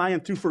Mount Zion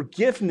through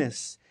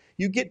forgiveness.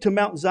 You get to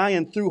Mount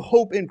Zion through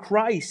hope in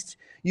Christ.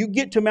 You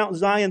get to Mount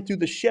Zion through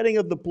the shedding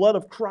of the blood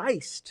of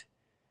Christ.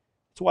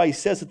 That's why he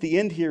says at the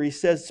end here, he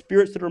says,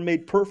 spirits that are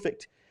made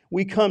perfect.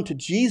 We come to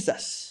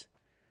Jesus,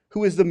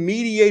 who is the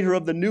mediator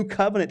of the new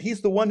covenant.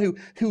 He's the one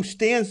who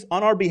stands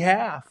on our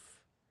behalf.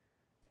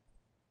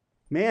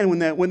 Man,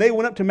 when they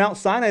went up to Mount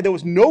Sinai, there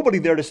was nobody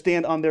there to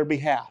stand on their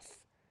behalf.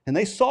 And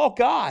they saw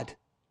God.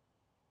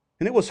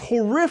 And it was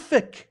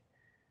horrific.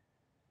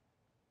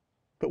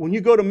 But when you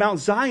go to Mount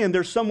Zion,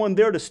 there's someone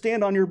there to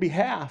stand on your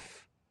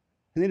behalf.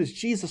 And it is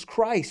Jesus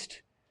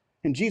Christ.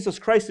 And Jesus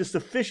Christ is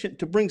sufficient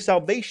to bring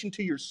salvation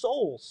to your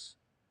souls.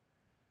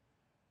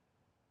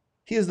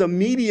 He is the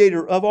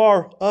mediator of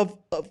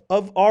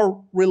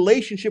our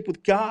relationship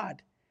with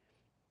God.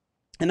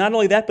 And not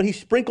only that, but he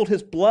sprinkled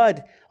his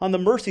blood on the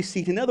mercy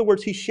seat. In other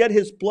words, he shed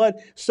his blood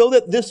so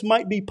that this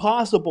might be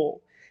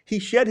possible. He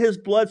shed his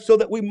blood so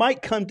that we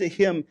might come to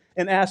him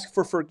and ask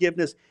for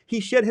forgiveness. He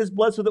shed his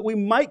blood so that we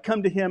might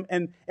come to him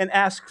and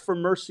ask for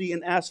mercy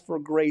and ask for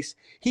grace.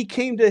 He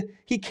came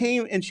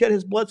and shed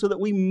his blood so that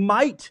we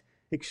might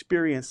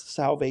experience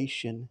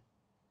salvation.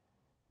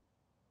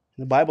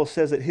 The Bible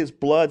says that his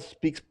blood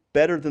speaks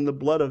better than the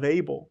blood of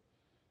Abel.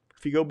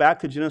 If you go back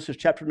to Genesis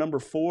chapter number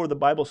 4, the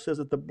Bible says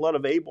that the blood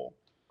of Abel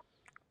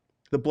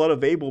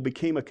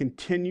became a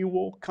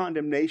continual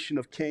condemnation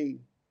of Cain.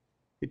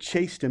 It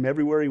chased him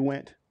everywhere he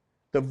went.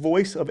 The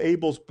voice of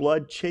Abel's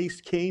blood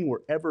chased Cain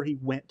wherever he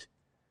went.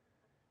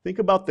 Think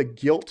about the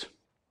guilt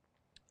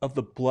of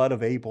the blood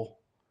of Abel.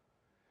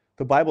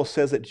 The Bible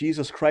says that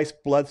Jesus Christ's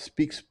blood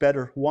speaks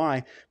better.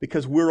 Why?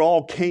 Because we're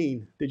all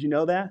Cain. Did you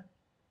know that?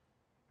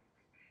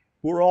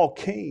 We're all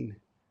Cain.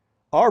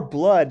 Our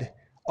blood,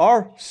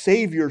 our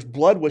Savior's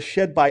blood was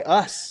shed by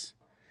us.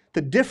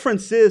 The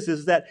difference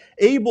is that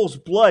Abel's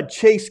blood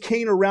chased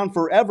Cain around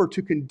forever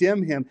to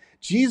condemn him.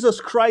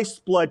 Jesus Christ's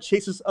blood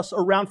chases us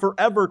around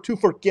forever to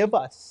forgive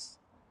us.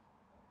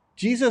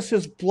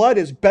 Jesus' blood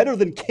is better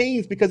than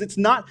Cain's because it's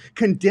not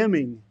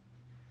condemning.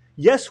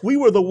 Yes, we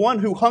were the one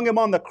who hung him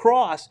on the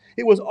cross.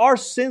 It was our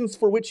sins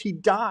for which he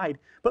died.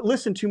 But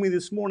listen to me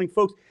this morning,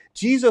 folks.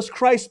 Jesus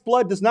Christ's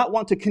blood does not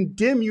want to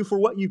condemn you for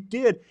what you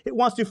did. It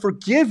wants to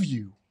forgive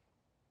you.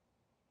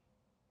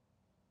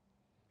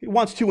 It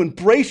wants to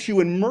embrace you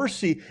in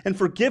mercy and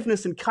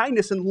forgiveness and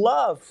kindness and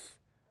love.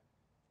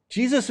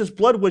 Jesus'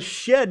 blood was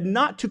shed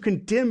not to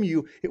condemn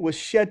you. It was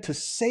shed to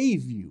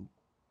save you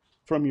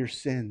from your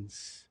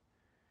sins.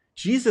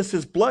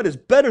 Jesus' blood is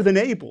better than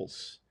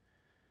Abel's.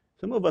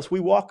 Some of us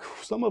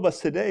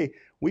today,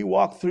 we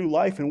walk through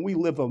life and we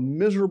live a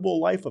miserable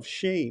life of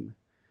shame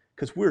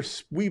because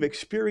we've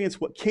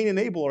experienced what Cain and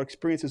Abel are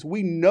experiencing.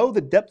 We know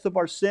the depth of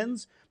our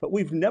sins, but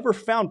we've never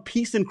found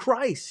peace in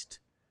Christ.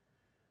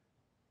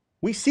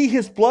 We see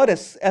his blood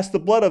as the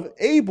blood of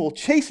Abel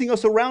chasing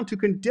us around to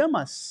condemn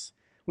us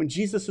when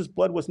Jesus'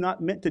 blood was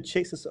not meant to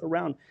chase us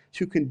around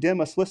to condemn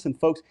us. Listen,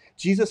 folks,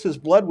 Jesus'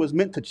 blood was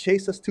meant to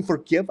chase us to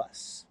forgive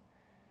us.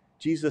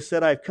 Jesus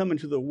said, I have come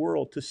into the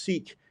world to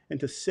seek and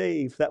to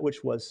save that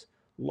which was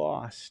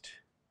lost.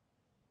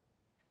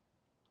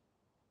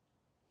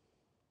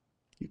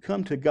 You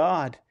come to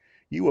God,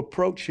 you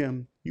approach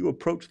him, you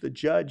approach the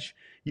judge,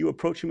 you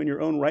approach him in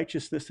your own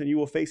righteousness and you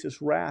will face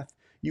his wrath.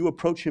 You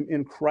approach him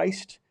in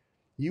Christ,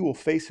 you will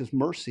face his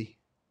mercy.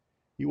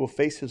 You will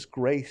face his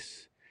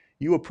grace.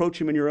 You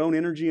approach him in your own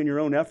energy and your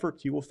own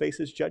efforts, you will face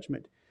his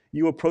judgment.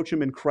 You approach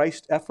him in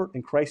Christ's effort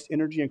and Christ's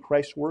energy and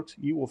Christ's works,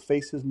 you will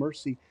face his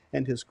mercy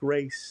and his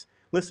grace.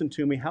 Listen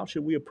to me, how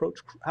should we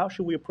approach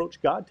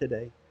God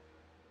today?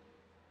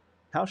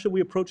 How should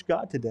we approach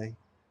God today?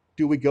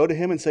 Do we go to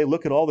him and say,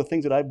 look at all the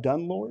things that I've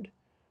done, Lord?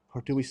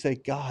 Or do we say,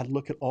 God,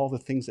 look at all the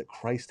things that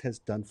Christ has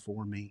done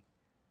for me?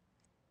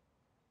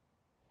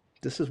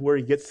 This is where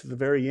he gets to the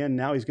very end.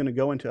 Now he's going to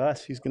go into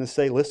us. He's going to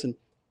say, listen,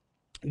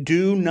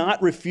 do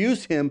not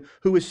refuse him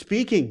who is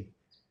speaking.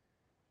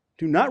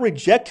 Do not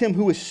reject him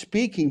who is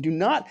speaking. Do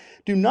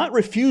not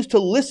refuse to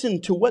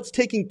listen to what's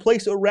taking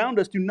place around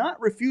us. Do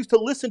not refuse to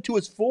listen to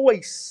his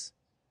voice.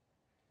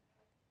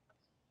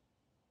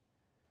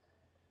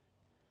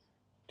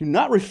 Do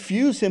not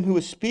refuse him who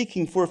is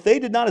speaking, for if they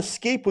did not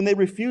escape when they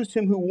refused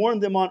him who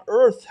warned them on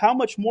earth, how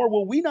much more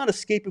will we not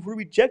escape if we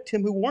reject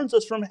him who warns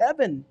us from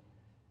heaven?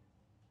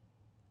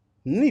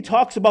 And then he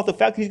talks about the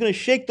fact that he's going to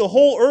shake the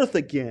whole earth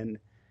again.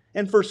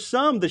 And for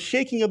some, the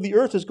shaking of the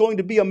earth is going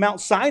to be a Mount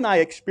Sinai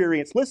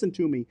experience. Listen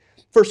to me.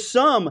 For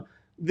some,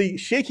 the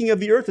shaking of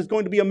the earth is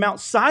going to be a Mount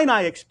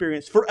Sinai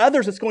experience. For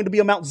others, it's going to be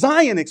a Mount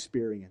Zion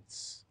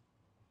experience.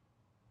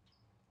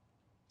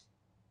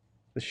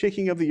 The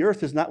shaking of the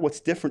earth is not what's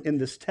different in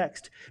this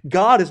text.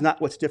 God is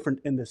not what's different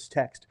in this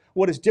text.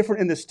 What is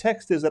different in this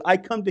text is that I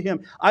come to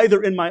him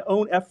either in my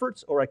own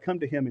efforts or I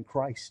come to him in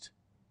Christ.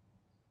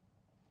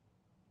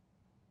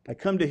 I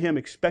come to him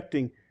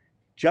expecting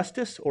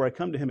justice, or I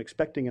come to him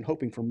expecting and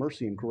hoping for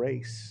mercy and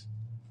grace.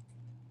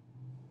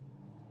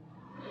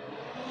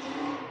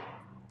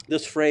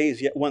 This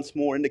phrase, yet once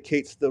more,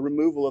 indicates the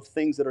removal of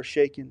things that are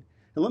shaken.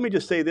 And let me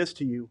just say this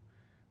to you.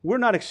 We're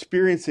not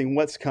experiencing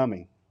what's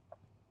coming.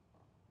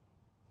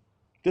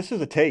 This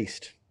is a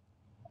taste.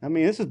 I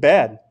mean, this is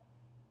bad.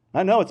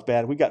 I know it's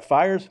bad. We've got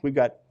fires, we've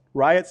got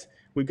riots,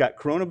 we've got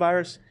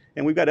coronavirus,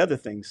 and we've got other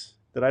things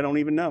that I don't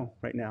even know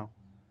right now.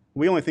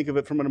 We only think of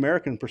it from an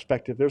American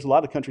perspective. There's a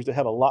lot of countries that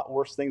have a lot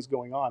worse things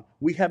going on.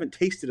 We haven't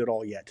tasted it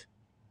all yet.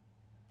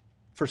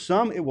 For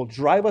some, it will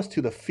drive us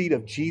to the feet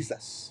of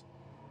Jesus.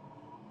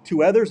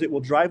 To others, it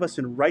will drive us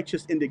in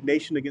righteous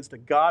indignation against a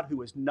God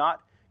who is not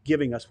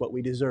giving us what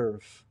we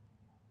deserve.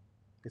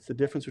 It's the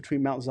difference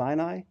between Mount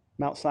Sinai,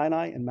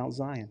 and Mount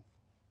Zion.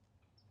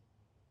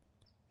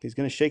 He's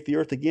going to shake the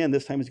earth again.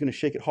 This time he's going to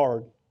shake it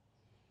hard.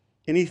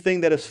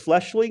 Anything that is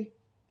fleshly,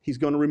 he's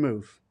going to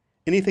remove.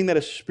 Anything that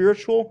is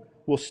spiritual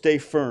will stay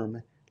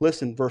firm.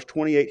 Listen, verse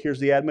 28, here's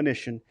the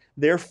admonition.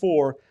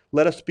 Therefore,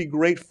 let us be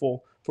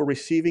grateful for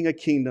receiving a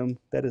kingdom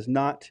that is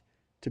not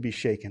to be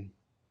shaken.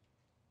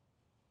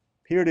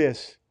 Here it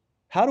is.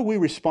 How do we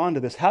respond to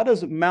this? How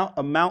does a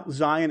Mount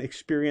Zion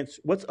experience,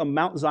 what's a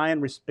Mount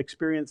Zion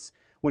experience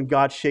when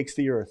God shakes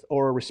the earth,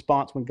 or a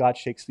response when God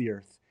shakes the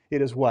earth?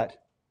 It is what?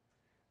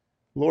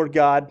 Lord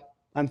God,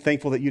 I'm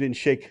thankful that you didn't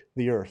shake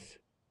the earth.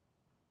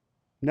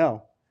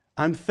 No,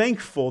 I'm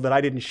thankful that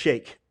I didn't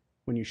shake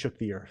when you shook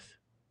the earth.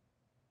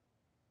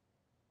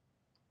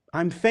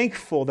 I'm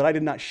thankful that I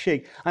did not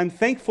shake. I'm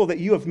thankful that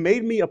you have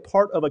made me a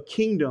part of a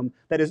kingdom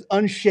that is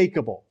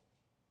unshakable.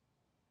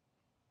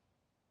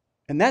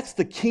 And that's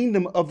the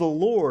kingdom of the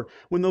Lord.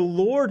 When the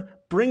Lord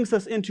brings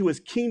us into his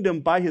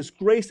kingdom by his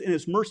grace and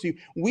his mercy,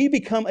 we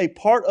become a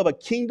part of a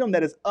kingdom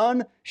that is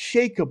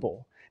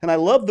unshakable. And I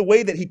love the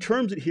way that he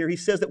terms it here. He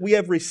says that we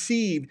have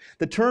received.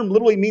 The term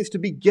literally means to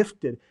be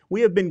gifted.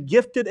 We have been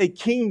gifted a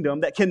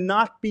kingdom that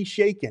cannot be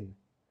shaken.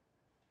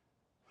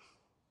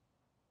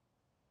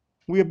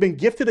 We have been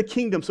gifted a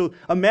kingdom. So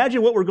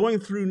imagine what we're going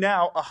through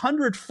now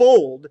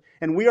 100-fold,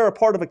 and we are a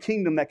part of a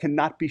kingdom that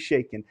cannot be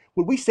shaken.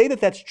 Would we say that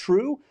that's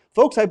true?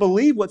 Folks, I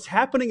believe what's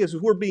happening is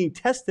we're being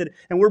tested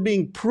and we're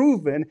being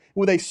proven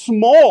with a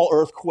small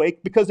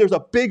earthquake because there's a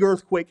big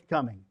earthquake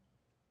coming.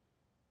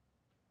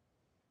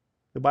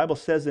 The Bible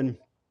says in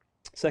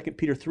 2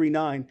 Peter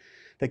 3:9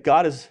 that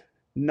God is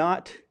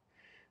not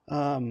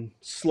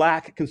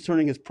slack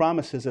concerning his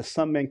promises, as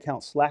some men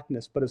count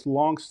slackness, but is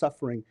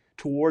long-suffering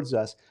towards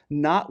us,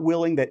 not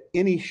willing that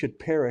any should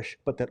perish,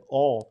 but that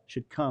all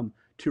should come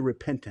to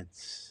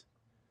repentance.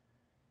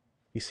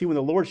 You see, when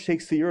the Lord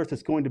shakes the earth,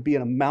 it's going to be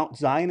a Mount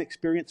Zion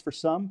experience for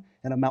some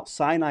and a Mount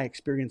Sinai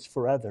experience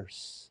for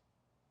others.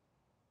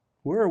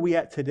 Where are we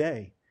at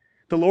today?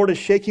 The Lord is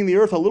shaking the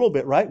earth a little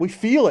bit, right? We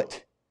feel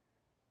it.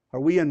 Are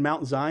we in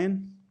Mount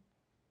Zion?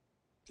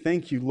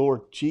 Thank you,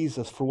 Lord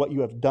Jesus, for what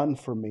you have done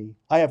for me.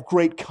 I have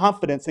great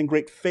confidence and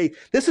great faith.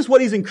 This is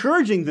what he's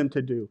encouraging them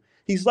to do.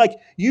 He's like,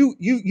 you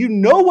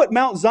know what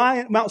Mount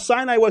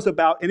Sinai was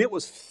about, and it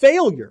was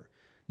failure.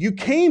 You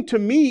came to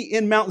me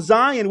in Mount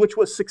Zion, which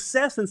was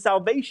success and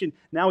salvation.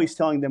 Now he's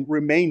telling them,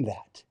 remain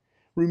that.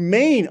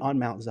 Remain on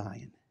Mount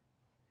Zion.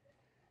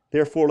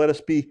 Therefore, let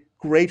us be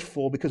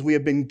grateful because we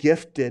have been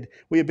gifted.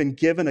 We have been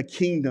given a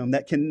kingdom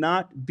that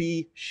cannot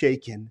be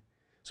shaken.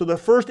 So the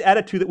first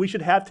attitude that we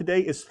should have today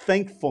is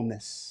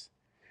thankfulness.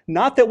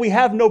 Not that we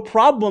have no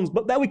problems,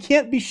 but that we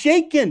can't be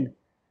shaken.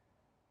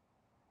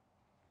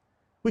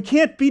 We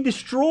can't be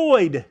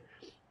destroyed.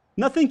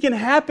 Nothing can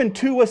happen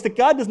to us that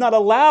God does not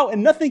allow,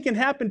 and nothing can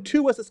happen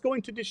to us that's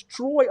going to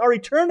destroy our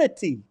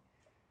eternity.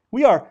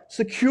 We are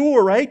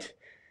secure, right?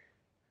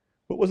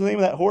 What was the name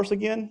of that horse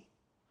again?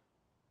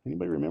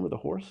 Anybody remember the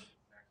horse?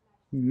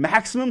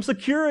 Maximum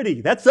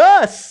security. That's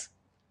us,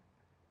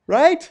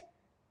 right?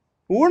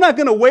 We're not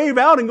going to wave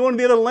out and go into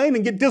the other lane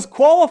and get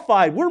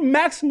disqualified. We're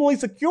maximally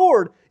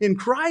secured in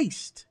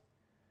Christ.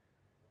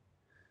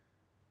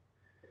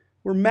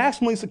 We're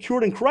maximally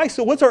secured in Christ.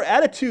 So what's our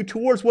attitude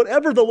towards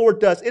whatever the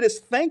Lord does? It is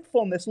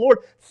thankfulness. Lord,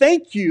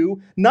 thank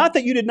you, not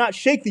that you did not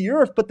shake the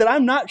earth, but that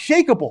I'm not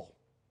shakeable.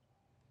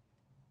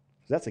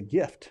 That's a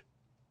gift.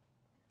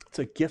 It's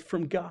a gift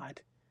from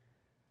God.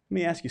 Let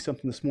me ask you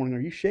something this morning.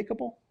 Are you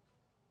shakeable?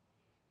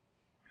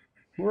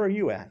 Where are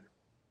you at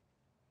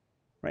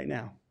right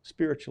now,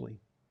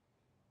 spiritually?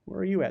 Where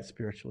are you at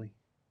spiritually?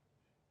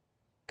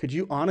 Could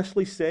you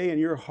honestly say in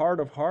your heart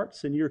of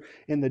hearts and you're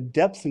in the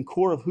depths and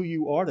core of who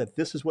you are that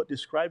this is what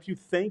describes you?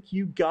 Thank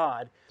you,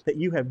 God, that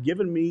you have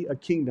given me a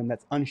kingdom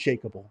that's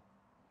unshakable.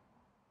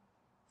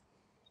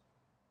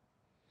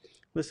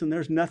 Listen,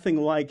 there's nothing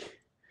like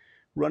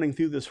running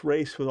through this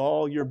race with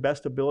all your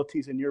best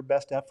abilities and your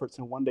best efforts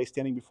and one day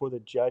standing before the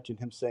judge and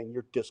him saying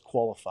you're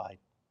disqualified.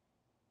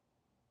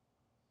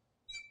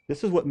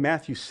 This is what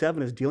Matthew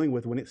 7 is dealing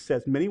with when it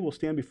says, many will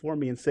stand before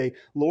me and say,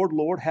 Lord,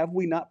 Lord, have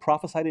we not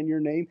prophesied in your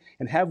name?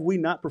 And have we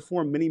not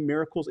performed many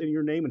miracles in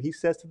your name? And he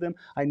says to them,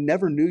 I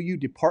never knew you.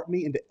 Depart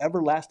me into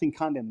everlasting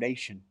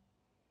condemnation.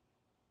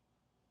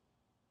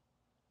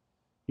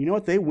 You know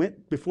what? They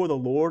went before the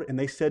Lord and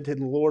they said to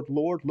the Lord,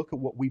 Lord, look at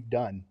what we've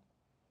done.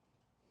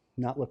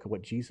 Not look at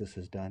what Jesus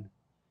has done.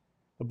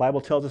 The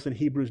Bible tells us in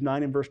Hebrews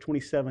 9 and verse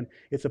 27,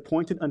 it's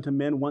appointed unto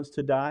men once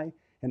to die,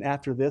 and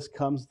after this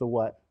comes the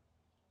what?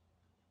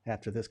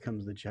 After this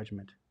comes the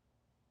judgment.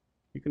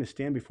 You're going to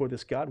stand before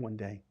this God one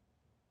day.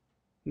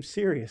 I'm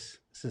serious.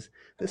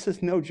 This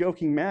is no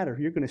joking matter.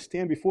 You're going to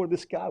stand before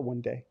this God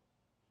one day.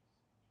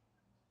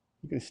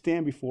 You're going to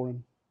stand before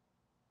him.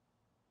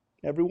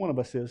 Every one of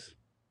us is.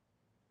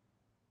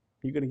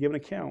 You're going to give an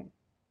account.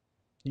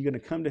 You're going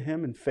to come to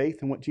him in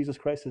faith in what Jesus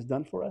Christ has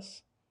done for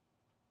us,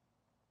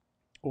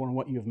 or in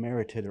what you have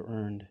merited or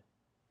earned.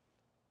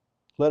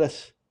 Let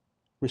us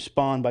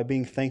respond by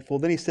being thankful.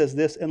 Then he says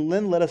this, and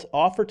then let us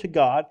offer to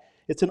God.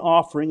 It's an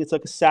offering. It's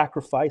like a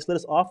sacrifice. Let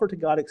us offer to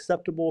God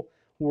acceptable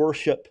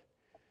worship.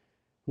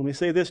 Let me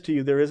say this to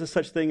you. There is a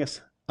such thing as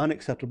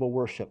unacceptable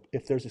worship,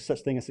 if there's a such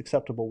thing as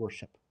acceptable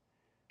worship.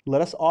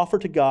 Let us offer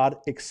to God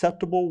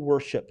acceptable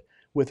worship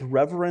with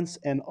reverence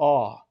and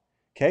awe.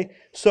 Okay?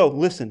 So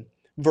listen,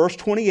 verse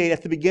 28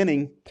 at the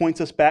beginning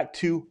points us back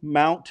to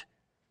Mount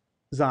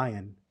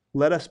Zion.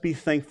 Let us be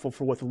thankful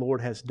for what the Lord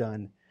has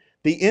done.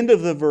 The end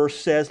of the verse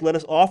says, let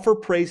us offer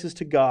praises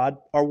to God,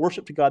 our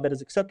worship to God that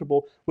is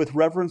acceptable with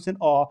reverence and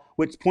awe,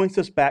 which points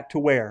us back to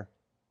where?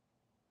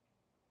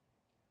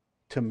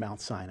 To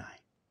Mount Sinai.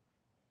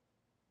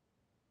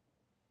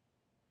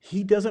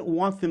 He doesn't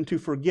want them to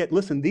forget.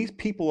 Listen, these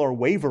people are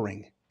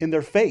wavering in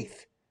their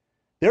faith.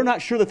 They're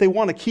not sure that they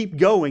want to keep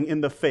going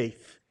in the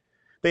faith.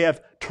 They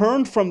have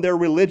turned from their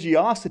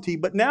religiosity,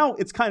 but now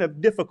it's kind of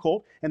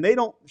difficult, and they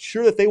don't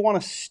sure that they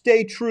want to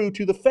stay true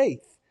to the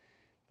faith.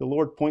 The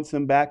Lord points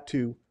them back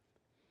to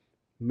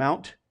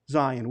Mount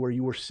Zion, where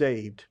you were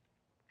saved,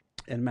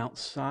 and Mount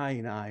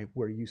Sinai,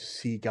 where you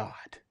see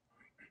God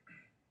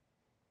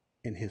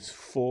in his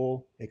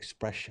full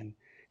expression.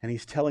 And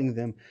he's telling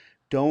them,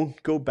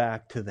 don't go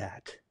back to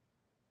that.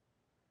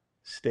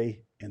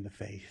 Stay in the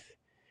faith.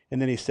 And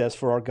then he says,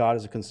 for our God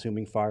is a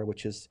consuming fire,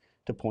 which is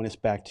to point us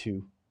back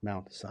to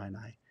Mount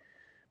Sinai.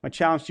 My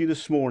challenge to you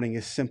this morning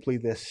is simply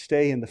this: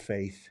 stay in the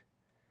faith.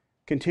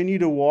 Continue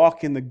to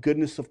walk in the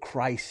goodness of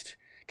Christ.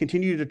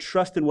 Continue to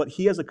trust in what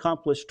he has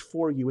accomplished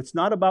for you. It's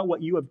not about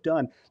what you have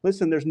done.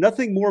 Listen, there's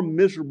nothing more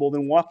miserable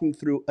than walking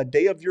through a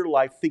day of your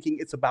life thinking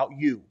it's about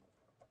you.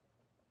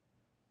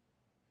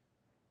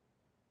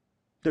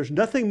 There's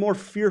nothing more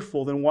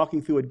fearful than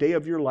walking through a day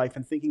of your life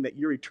and thinking that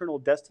your eternal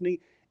destiny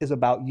is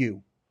about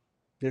you.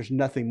 There's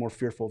nothing more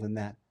fearful than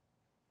that.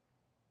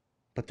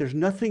 But there's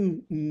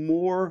nothing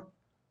more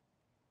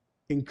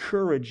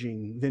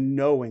encouraging than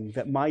knowing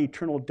that my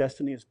eternal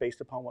destiny is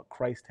based upon what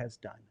Christ has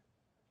done.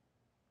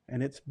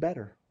 And it's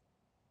better.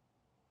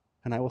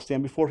 And I will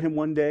stand before him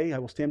one day. I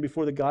will stand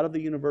before the God of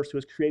the universe who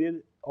has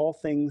created all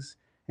things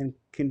and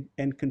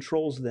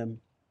controls them.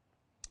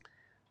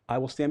 I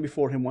will stand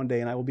before him one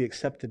day and I will be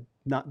accepted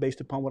not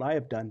based upon what I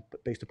have done,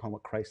 but based upon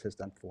what Christ has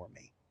done for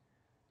me.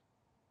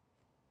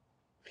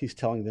 He's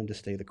telling them to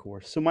stay the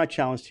course. So my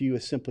challenge to you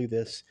is simply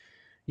this.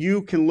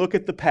 You can look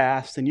at the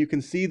past and you can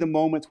see the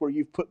moments where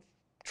you've put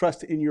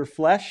trust in your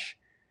flesh,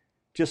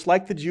 just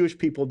like the Jewish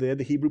people did,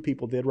 the Hebrew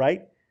people did,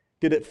 right?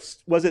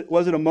 Was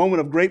it a moment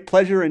of great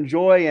pleasure and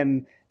joy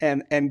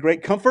and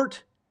great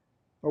comfort?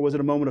 Or was it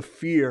a moment of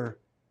fear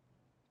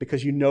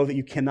because you know that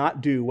you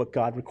cannot do what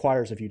God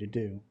requires of you to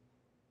do?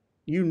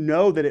 You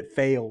know that it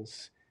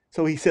fails.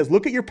 So he says,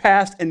 look at your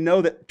past and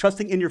know that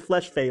trusting in your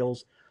flesh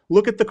fails.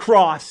 Look at the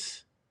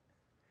cross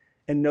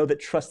and know that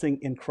trusting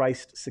in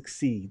Christ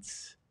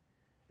succeeds.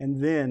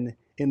 And then,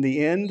 in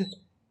the end,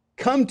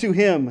 come to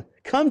him,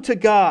 come to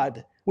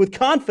God with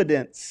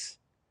confidence,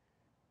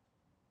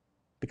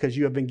 because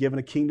you have been given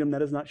a kingdom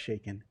that is not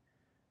shaken,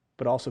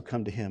 but also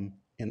come to him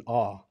in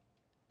awe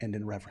and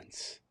in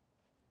reverence.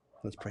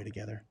 Let's pray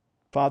together.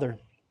 Father,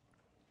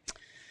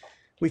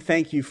 we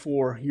thank you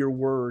for your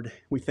word.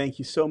 We thank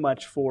you so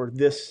much for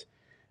this.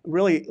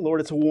 Really,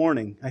 Lord, it's a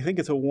warning. I think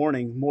it's a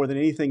warning more than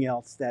anything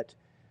else, that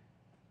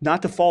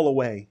not to fall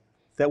away,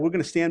 that we're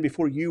going to stand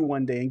before you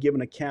one day and give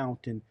an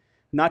account, and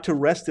not to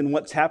rest in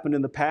what's happened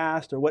in the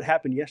past or what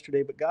happened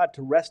yesterday, but God,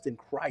 to rest in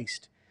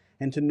Christ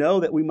and to know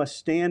that we must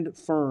stand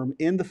firm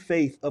in the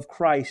faith of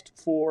Christ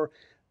for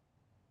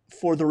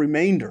for the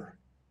remainder.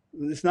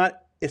 It's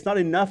not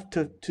enough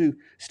to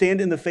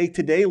stand in the faith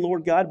today,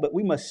 Lord God, but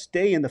we must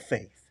stay in the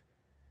faith.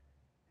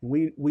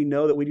 We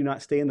know that we do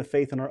not stay in the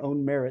faith on our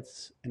own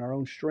merits and our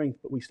own strength,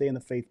 but we stay in the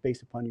faith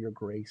based upon your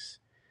grace.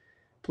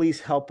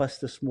 Please help us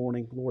this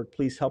morning, Lord.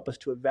 Please help us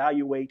to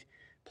evaluate.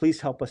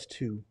 Please help us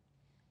to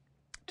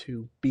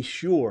be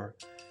sure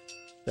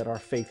that our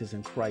faith is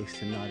in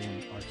Christ and not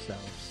in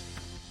ourselves.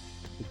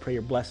 We pray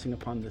your blessing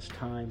upon this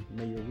time.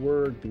 May your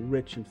word be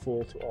rich and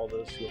full to all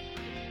those who have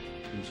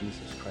heard. In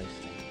Jesus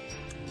Christ's name.